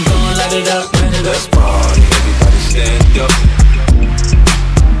real one, gon' light it up, light it up. Let's party, everybody stand up.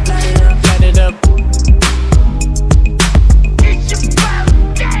 Light it up, light it up. It's your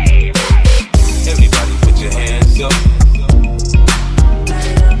birthday. Everybody put your hands up.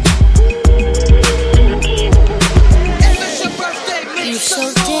 If it's your birthday, make You so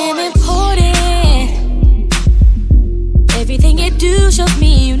some damn noise. important. Everything you do shows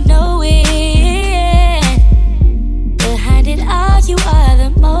me you know it. Behind it all, you are the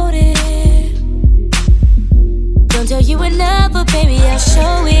motive. Don't tell you enough, but baby, I'll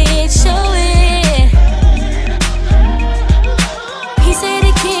show it, show it. He said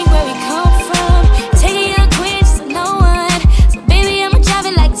the king where we come from. Taking your queens to no one. So baby, I'ma drive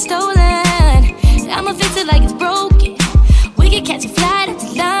it like it's stolen. I'ma fix it like it's broken. We can catch a flight up to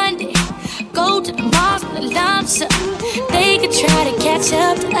London. Go to the Mars with a lump sum. They could try to catch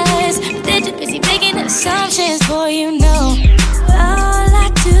up to us, but they're too busy making assumptions. Boy, you know all I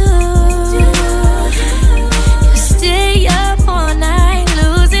do is stay up all night,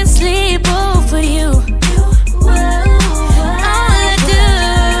 losing sleep over you. All I do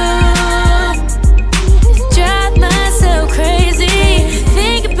is drive myself crazy.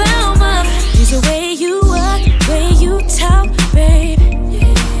 Think about use the way you walk, the way you talk, babe.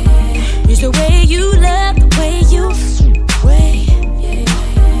 Use the way you love, the way you wait.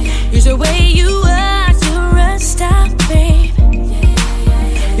 Use the way you are, you're a star, babe.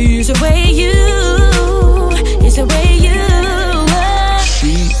 Use the way you, use the way you are.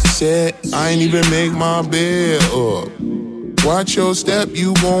 She said, I ain't even make my bed up. Watch your step,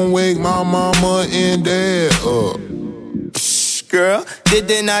 you gon' wake my mama and dad up. Girl,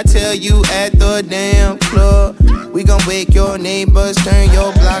 didn't I tell you at the damn club? We gon' wake your neighbors, turn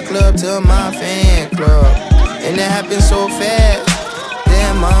your block club to my fan club. And it happened so fast.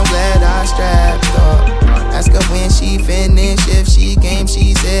 Damn, I'm glad I strapped up. Ask her when she finished, if she came,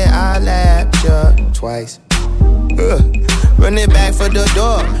 she said I lapped her twice. Run it back for the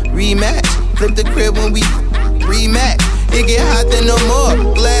door, rematch. Flip the crib when we rematch. It get hot then no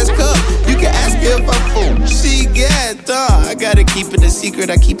more, glass cup. You can ask her if I'm full. She get I gotta keep it a secret.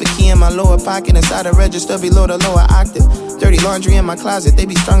 I keep a key in my lower pocket, inside a register below the lower octave. Dirty laundry in my closet. They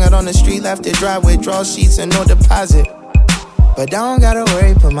be strung out on the street, left it dry with draw sheets and no deposit. But I don't gotta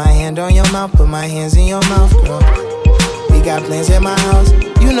worry, put my hand on your mouth, put my hands in your mouth, girl. We got plans at my house,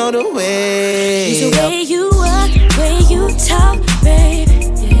 you know the way. Use the way you walk, the way you talk, babe.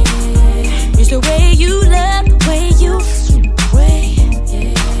 Use the way you love, the way you wait.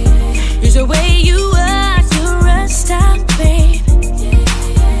 Use the way you are, you're a star, babe.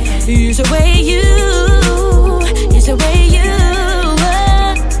 Use the way you, use the way you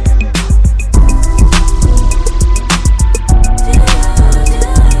are.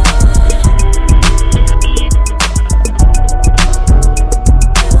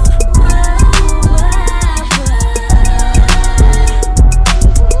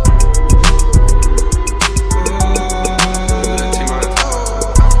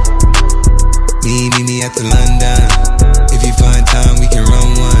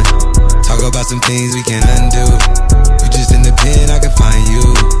 about some things we can't undo. You just in the pen, I can find you.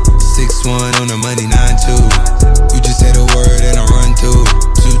 6'1" on the money, 9'2". You just say the word and I run through.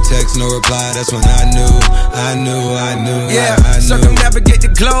 2 texts, no reply, that's when I knew. Yeah, circumnavigate the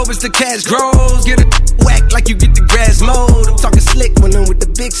globe as the cash grows. Get a whack like you get the grass mowed. I'm talking slick when I'm with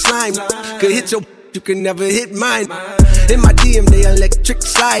the big slime. Could hit your, you can never hit mine. In my DM, they electric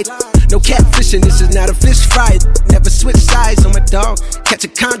slide. No catfishing, this is not a fish fry. Never switch sides on my dog. Catch a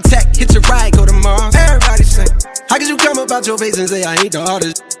contact, hit your ride, go to Mars. Everybody say, how could you come about your face and say I ain't the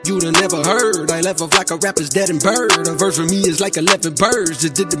artist you'd have never heard? I left off like a rapper's dead and bird. A verse for me is like 11 birds.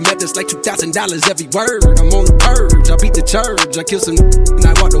 Just did the math, it's like $2,000 every word. I'm on the purge, I beat the church. I killed some and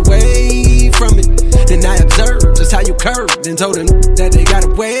I walked away from it. Then I observed just how you curved and told them that they gotta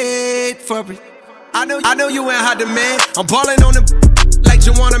wait for it. I know you ain't hot demand. I'm ballin' on them like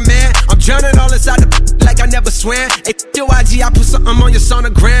you want a man. I'm drowning all inside the like I never swam. Hey, your IG, I put something on your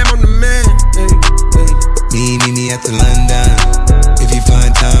sonogram. I'm the man. Meet me at the London. If you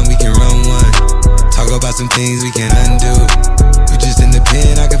find time, we can run one. Talk about some things we can't undo. You just in the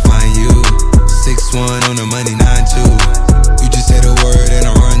pen, I can find you. 6'1" on the money, 9'2". You just say the word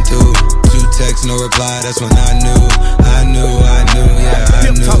and I run through. 2 texts, no reply, that's when I knew.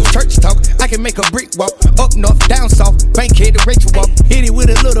 Hip talk, church talk, I can make a brick walk. Up north, down south, Bankhead to Rachel walk. Hit it with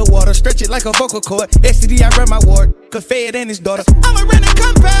a little water, stretch it like a vocal cord. STD, I run my ward, could fed and his daughter. I'm a rented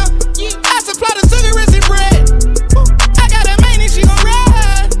compound, I supply the sugar and bread. I got a main and she gon'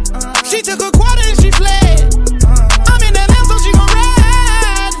 ride. She took a quarter and she fled. I'm in that lamb so she gon'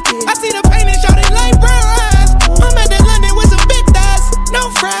 ride. I see the pain and shout it like brown eyes. I'm at that London with some big thighs. No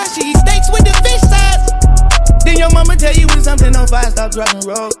fries, she eats steaks with the fish size. Then your mama tell you when something on fire, stop driving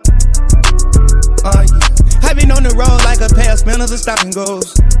road. Yeah. I been on the road like a pair of spinners and stop and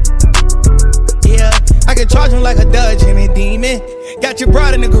goes. Yeah, I can charge him like a Dodge and a demon. Got your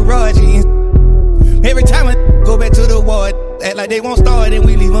broad in the garage. And every time I go back to the ward, act like they won't start and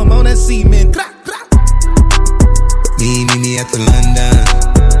we leave them on a cement. Meet me at the London.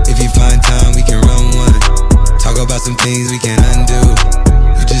 If you find time, we can run one. Talk about some things we can't undo.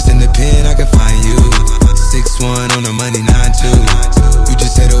 You just in the pen, I can find you. 6'1" on the money, 9'2". You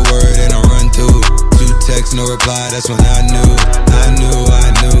just say the word and I run through. 2 texts, no reply, that's when I knew.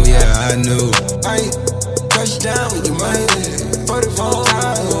 I touch down with your money. 44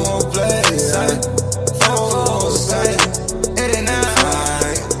 times, we won't play. 4 say, 89.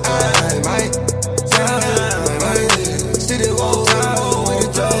 I might down money. Still it won't time when you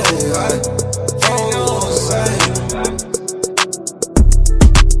play. 4 say.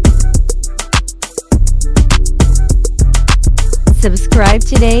 Subscribe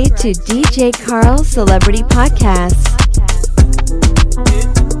today to DJ Carl Celebrity Podcasts.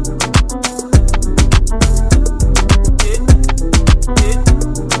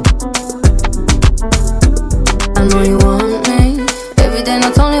 I know you want me every day,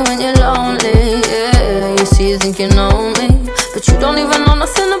 not only when you're lonely. Yeah, you see, you think you know me, but you don't even know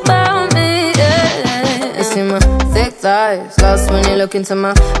nothing about me. Yeah, you see my thick thighs, lost when you look into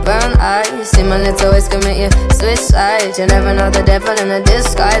my brown eyes. See my little ways can make you switch sides. You never know the devil in a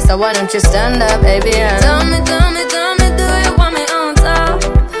disguise, so why don't you stand up, baby? And tell me, do you want me on top?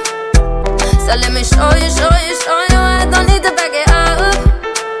 So let me show you. I don't need to back it up.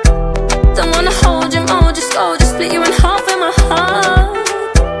 Don't wanna hold you, mold you, slow, just split you in half in my heart.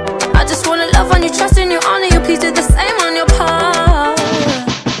 I just wanna love on you, trust in you, honor you, please do the same on your part.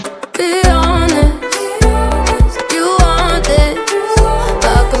 Be honest, you want this,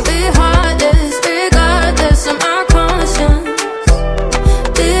 but I can be heartless, regardless of my conscience.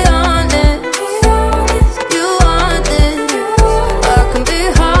 Be honest, you want this, but I can be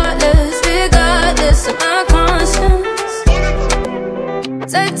heartless, regardless of my conscience.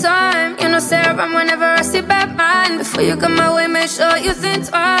 Take time, you know, stare around whenever I see bad mind. Before you come my way, make sure you think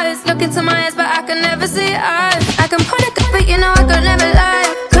twice. Look into my eyes, but I can never see eyes. I can point a gun, but you know I could never lie.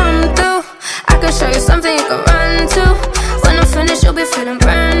 Come through, I can show you something you can run to. When I'm finished, you'll be feeling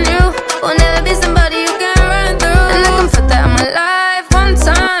brand new. Will never be somebody you can run through. And I can put that in my life one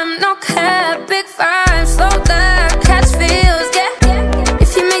time. No cap, big five, slow that, catch feels, yeah.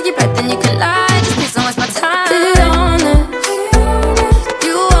 If you make it right, then you can lie. Just please don't waste my time. Be honest,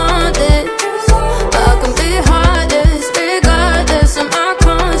 you want this, but I can be heartless, regardless of my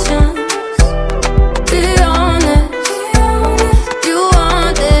conscience. Be honest, you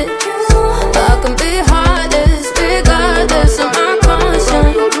want this, but I can be heartless, regardless of my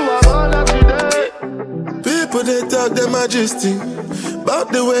conscience. People they talk their majesty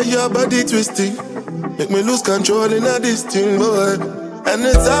about the way your body twisting. Make me lose control in a this thing, boy. And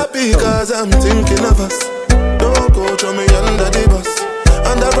it's happy cause I'm thinking of us. Don't go throw me under the bus.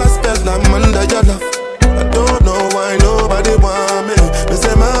 Under respect, I'm under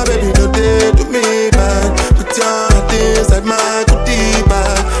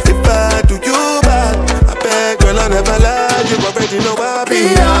I be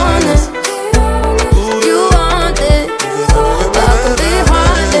honest. You want it. I could be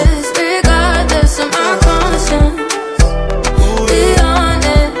heartless, regardless of my conscience. Be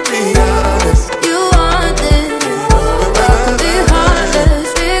honest. You want it. I could be heartless,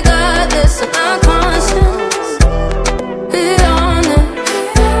 regardless of my conscience. Be honest.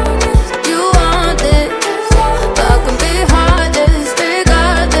 You want it. I could be heartless,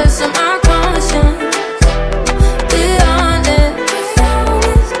 regardless of my conscience. Be honest.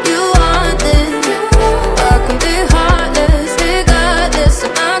 You want it. I can be heartless, regardless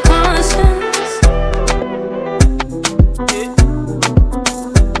of my conscience.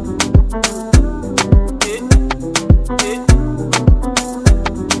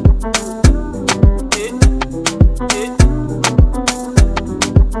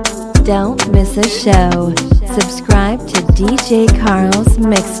 Don't miss a show. Subscribe to DJ Carl's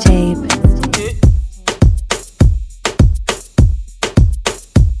mixtape.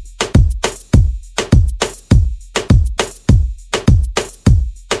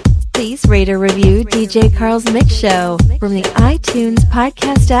 Please rate or review DJ Carl's Mix Show from the iTunes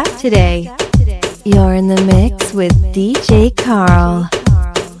podcast app today. You're in the mix with DJ Carl.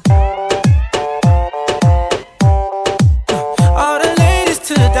 All the ladies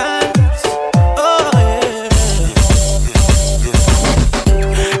to the dance. Oh yeah.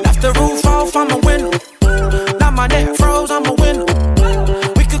 Left the roof off, I'm a winner. Now my neck froze, I'm a winner.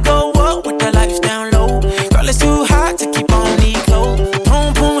 We could go up with the lights down low. Girl, it's too hot to keep on these clothes.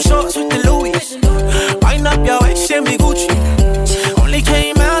 Boom boom shorts with the Louis. Wind up your waist, shimmy Gucci. Only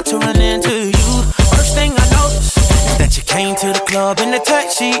came out to run into you. First thing I noticed is that you came to the club in the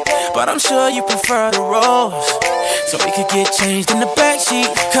taxi, but I'm sure you prefer the rose. So we could get changed in the backseat,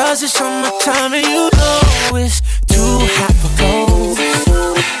 cause it's summertime and you know it's too hot for clothes.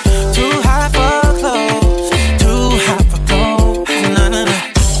 Too hot for clothes. Too hot for clothes. Nah, nah, nah.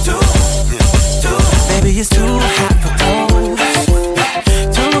 Baby, it's too hot for clothes.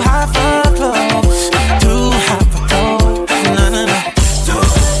 Too hot for clothes. Too hot for clothes. Nah, nah, nah.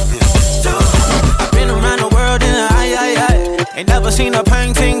 I've been around the world in the I. Ain't never seen a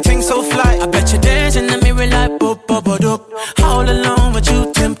painting ting so fly. I bet you dance in the mirror like boop. All alone with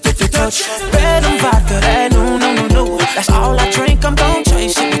you, tempted to touch. Red and vodka, that no. That's all I drink, I'm gon'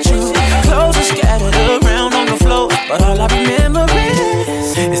 chase it with you. Clothes are scattered around on the floor, but all I remember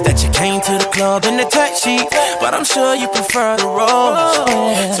is that you came to the club in the taxi, but I'm sure you prefer the rose.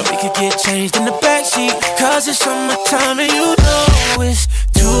 So we could get changed in the backseat, cause it's summertime and you know it's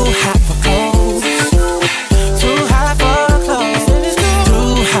too hot for clothes. Too hot for clothes.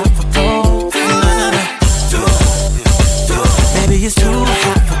 Too hot for clothes. Baby, it's too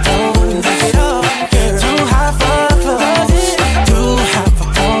hot for clothes. Too hot for clothes. Too hot for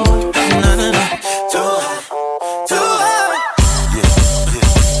clothes. Nah, nah, nah. Too hot. Too hot.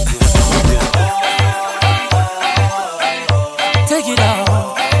 Take it off.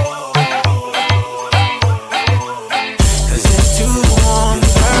 Cause it's too warm,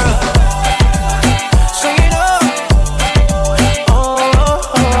 girl. Swing it up. Oh,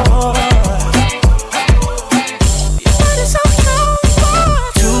 oh, oh. Your body's so strong.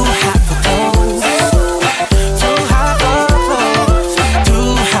 Too hot for clothes. Too hot for clothes. Too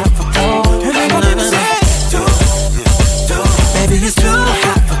hot for clothes. And everybody say, baby, it's too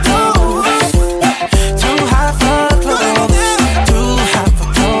hot for clothes. Too hot for clothes. Too hot for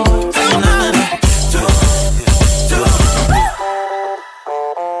clothes.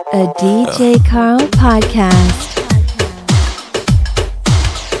 A DJ Carl podcast.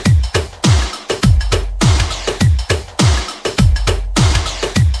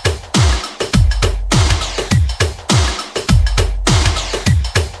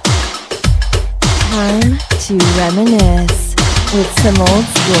 Time to reminisce with some old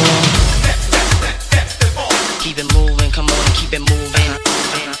school. Keep it moving, come on, keep it moving.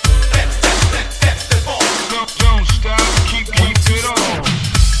 Don't stop, keep it on.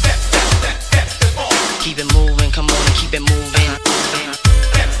 Keep it moving, come on, keep it moving.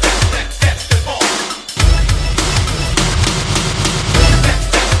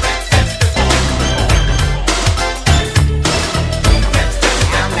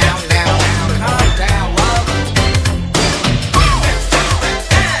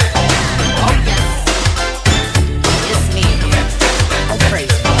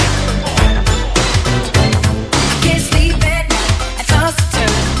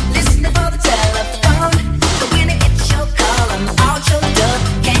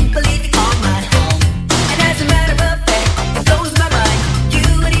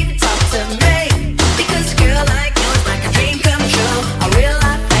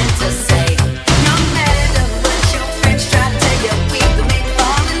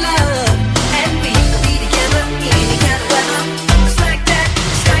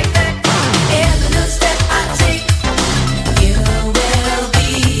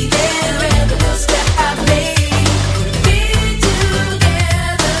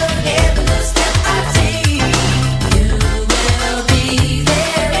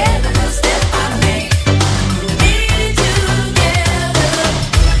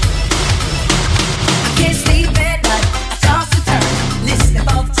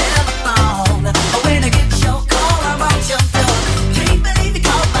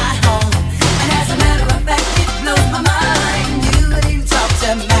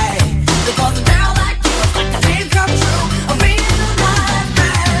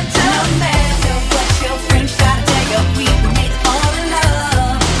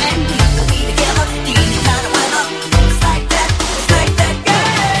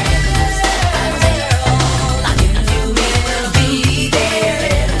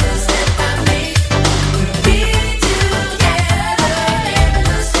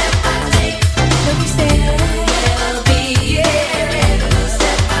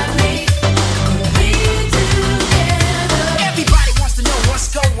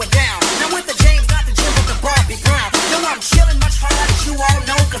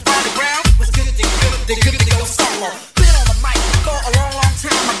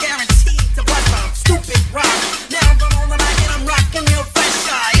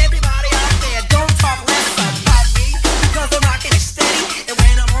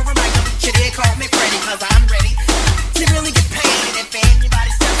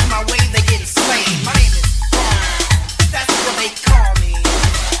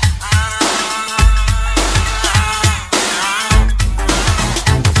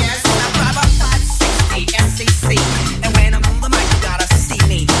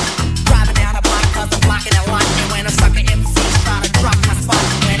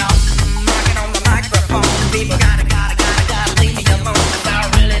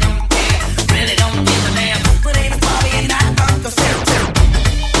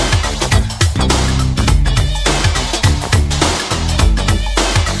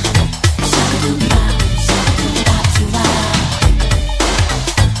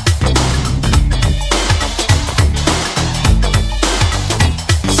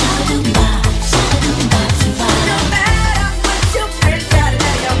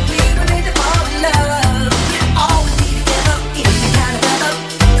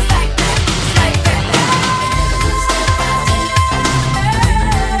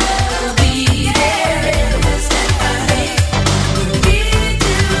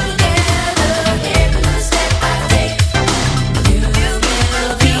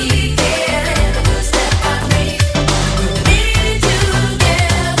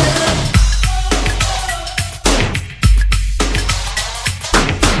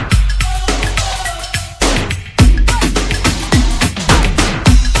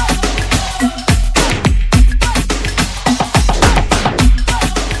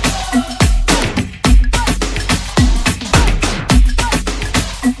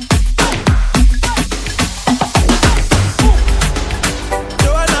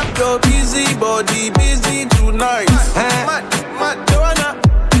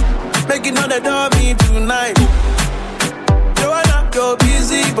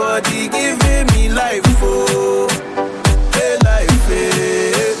 busy body giving me life, oh, hey life,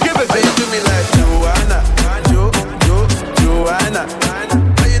 hey. Give it to me like Joanna, Joanna.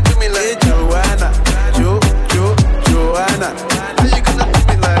 How you do me like Joanna, Joanna. How you gonna do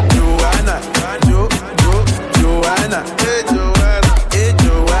me like Joanna, Joanna. Hey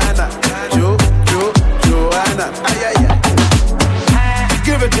Joanna, Joanna. Ay ay ay.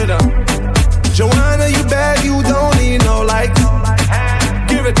 Give it to them. Joanna, you bad, you don't need no lights.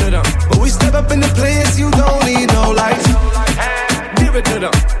 Give it to them. But we step up in the place, you don't need no lights. Give it to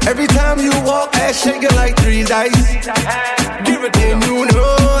them. Every time you walk, ass shaking like 3 dice. Give it to them. You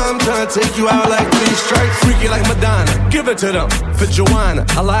know I'm trying to take you out like 3 strikes. Freaky like Madonna. Give it to them. For Joanna,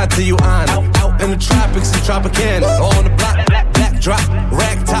 I lied to you, Anna. Out in the tropics and Tropicana. On the block, black drop,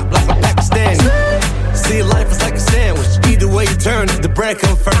 rag top like a Pakistani. See, life is like a sandwich. Either way you turn it, the bread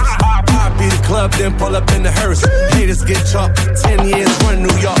come first. I be the club, then pull up in the hearse. Haters get chalk. 10 years run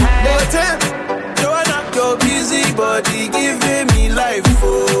New York. More time. Joanna, your busy body giving me life,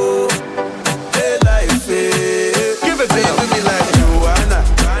 oh, hey life, hey. Give it to me like Joanna,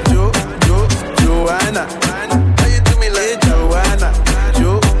 Joanna. How you do me like Joanna,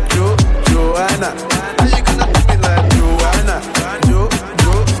 Joanna. How you gonna do me like Joanna,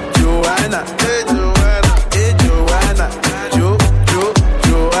 Joanna. Hey Joanna,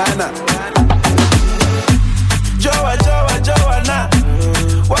 Joanna. Joanna.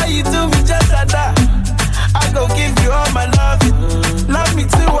 Why you do me just like that? I go give you all my love. Love me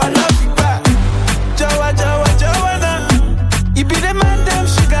too, I love you back. Joanna. You be the man, damn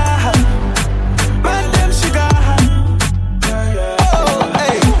sugar. Man, damn sugar. Oh,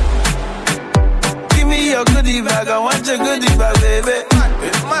 hey. Give me your goodie bag, I want your goodie bag, baby.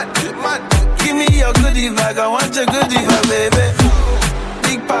 Give me your goodie bag, I want your goodie bag, baby.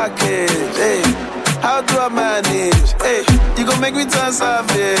 Big package, hey. How do I manage? Hey, you gon' make me turn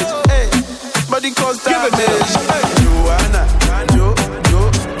savage. Hey, body cost damage. Hey, Joanna,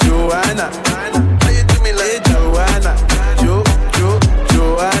 Joanna. How you do me like Joanna,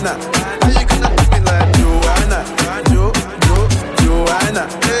 Joanna? How you gonna do me like Joanna, Joanna?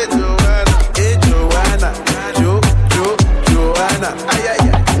 Hey Joanna, Joanna. Ay ay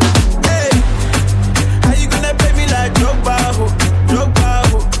ay. Hey, how you gonna pay me like Drogba?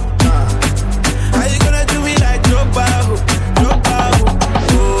 How you gonna do me like Drogba?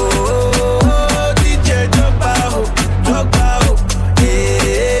 Oh, DJ Drogba,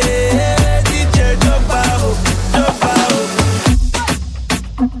 yeah, DJ Drogba,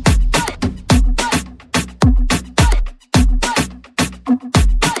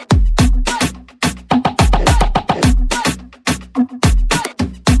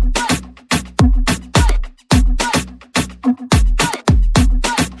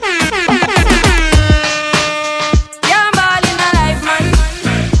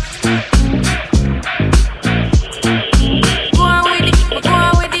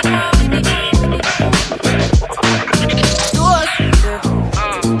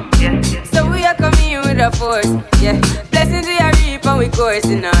 Yeah, blessings we are reap and we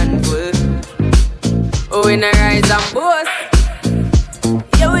coursing on full. Oh, we not rise and boast.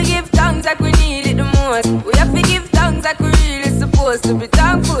 Yeah, we give thanks like we need it the most. We have to give thanks like we really supposed to be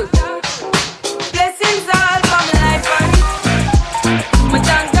thankful. Blessings all for my life and my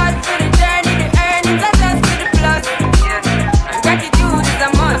thank God for the journey, the earnings are just for the plus. Yeah, and gratitude is a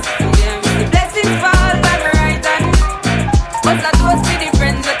must. Yeah, the blessings fall by my right hand. But I toast to the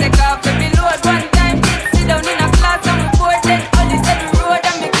friends that take off every load one time. Sit down in a class and we board then only set the road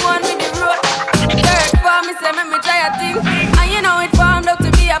and me go on with the road. Third for me say me try a thing, and you know it formed up to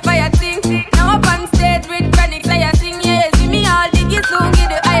be a fire thing. Now up on stage with chronic fire sing. Yeah, see me all diggy soon get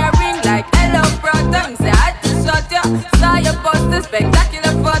the higher ring like hello brother. Me say I just shot ya, saw your poster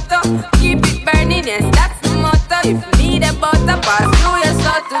spectacular photo. Keep it burning, yes that's the motto. If me the butter pass through your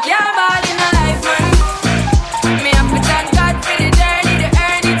shot to get ball in a life man. Me have to thank God for the journey, the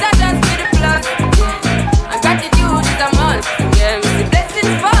earnings are just for the plus. Yeah, and gratitude is a must. Yeah, me see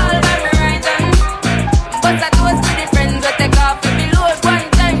blessings fall by my right hand. But I toast to the friends that take off every load one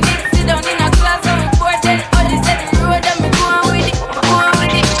time. They sit down in a class and we board then only set the road and me go on with it, go on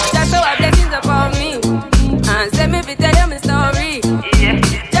with it. Just show our blessings upon me and send me to tell you my story. Yeah,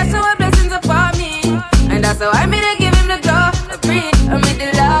 just show our blessings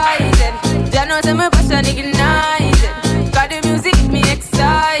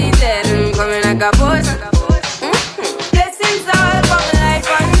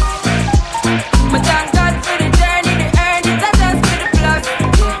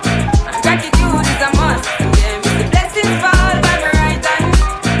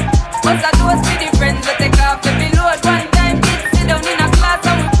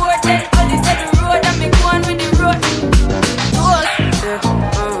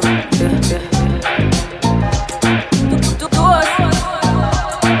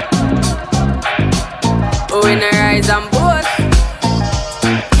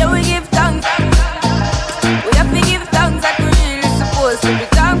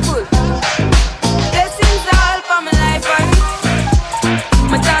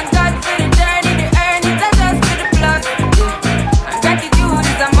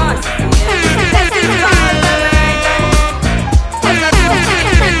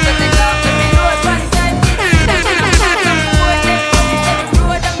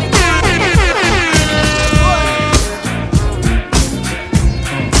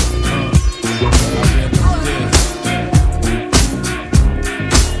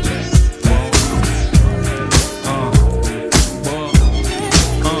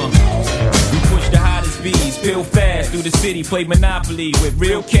city, play Monopoly with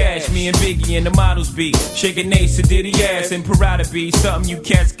real cash. Me and Biggie and the models be shaking Ace to Diddy ass and Parada be something you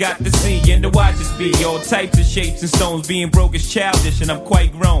cats got to see and to watch us be. All types of shapes and stones, being broke is childish and I'm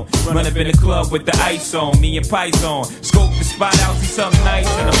quite grown. Run up in the club with the ice on, me and Python. Scope the spot out, see something nice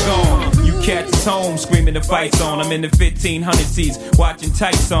and I'm gone. You cats is home, screaming the fights on. I'm in the 1500 seats, watching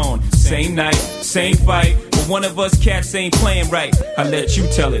tights on. Same night, same fight, but one of us cats ain't playing right. I let you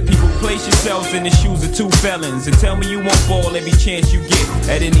tell it. People, place yourselves in the shoes of two felons and tell me you won't ball every chance you get.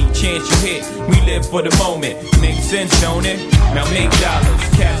 At any chance you hit, we live for the moment. Makes sense, don't it? Now make dollars,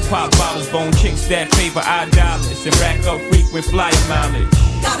 cats pop bottles, bone chicks that favor our dollars and rack up frequent flyer mileage.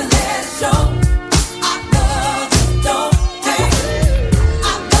 Gotta let it show. I love you, don't hate.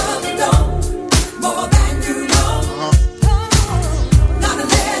 I love you, don't more than you know. Gotta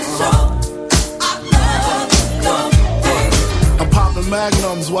let it show. I love you, don't hate. I'm popping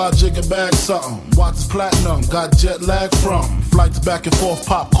magnums while jigging back something. Watch this platinum, got jet lag from flights back and forth.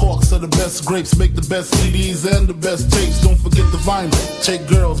 Pop corks are the best grapes, make the best CDs and the best tapes. Don't forget the vinyl. Take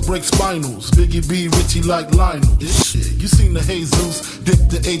girls, break spinals. Biggie B, Richie like Lionel. This shit, you seen the Jesus, dip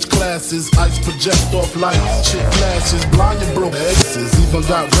the H classes, ice project off lights, chick flashes, blind and broke exes. Even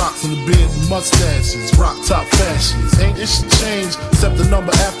got rocks in the beard and mustaches, rock top fashions. Ain't this shit changed except the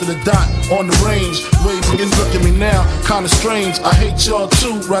number after the dot on the range. Wave begins look at me now, kinda strange. I hate y'all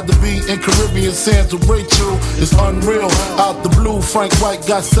too. Rather be in Caribbean sands with Rachel. It's unreal. Out the blue, Frank White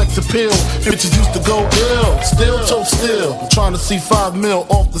got sex appeal. Bitches used to go ill, still toe still. Trying to see 5 mil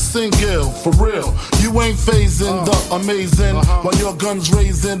off the single, for real. You ain't phasing the amazing, while your gun's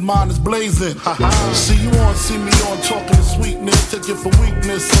raising, mine is blazing. See you on, see me on, talking to sweetness, take it for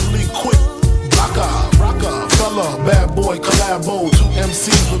weakness and leave quick. Rocker, fella, bad boy, collabo, 2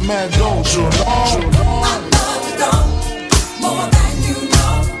 MCs with mad gold. I love you, don't, more than you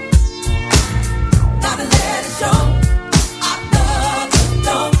know. Gotta let it show.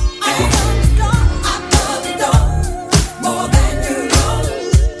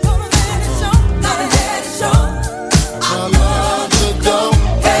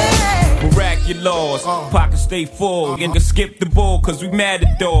 Laws, pockets stay full, and to skip the ball cause we mad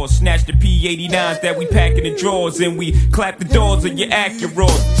at doors. Snatch the P89s that we pack in the drawers, and we clap the doors of your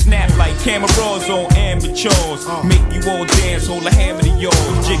Acuras. Snap like cameras on amateurs. Make you all dance, hold a hammer to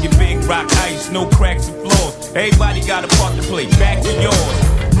yours. Jigging big rock ice, no cracks and flaws. Everybody got a part to play, back to yours.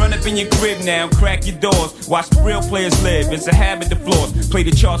 Run up in your crib now, crack your doors. Watch the real players live, it's a habit to floss. Play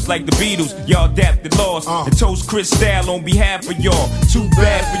the charts like the Beatles, y'all adapted lost. And toast Chris Style on behalf of y'all. Too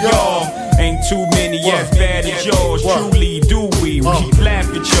bad for y'all, ain't too many as bad as yours. Truly do we laugh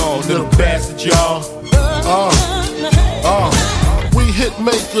at y'all, little bastard y'all. We hit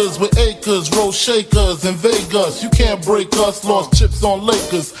makers with acres, roll shakers in Vegas. You can't break us, lost chips on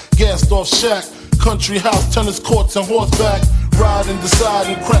Lakers. Gassed off Shaq, country house, tennis courts and horseback. Ride and decide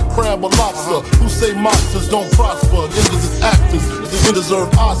and crack crab or lobster. Who say monsters don't prosper? Niggas is actors, they deserve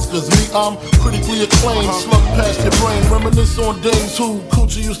Oscars. Me, I'm critically acclaimed. Slug past your brain, reminisce on dames who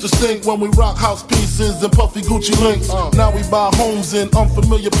coochie used to stink when we rock house pieces and puffy Gucci links. Now we buy homes in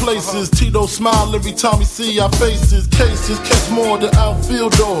unfamiliar places. Tito smile every time we see our faces. Cases catch more than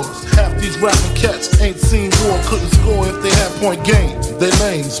outfield doors. Half these rapping cats ain't seen war, couldn't score if they had point game. They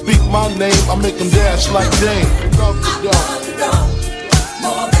lame, speak my name, I make them dash like Dame. Love the dog.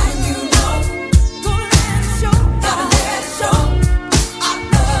 More than you know. Gonna let it show. Gotta let it show. I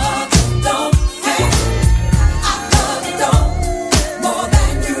love you, don't hate. I love you, don't more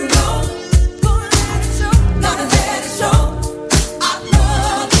than you know. Gonna let it show. Gotta let it show. I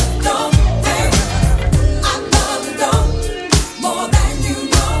love you, don't hate. I love you, don't more than you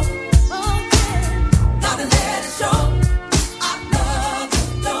know. Gotta let it show. I love you,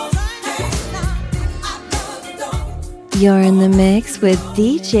 don't hate. I love you, don't. You're in the mix with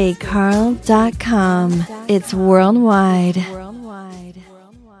DJCarl.com. It's worldwide.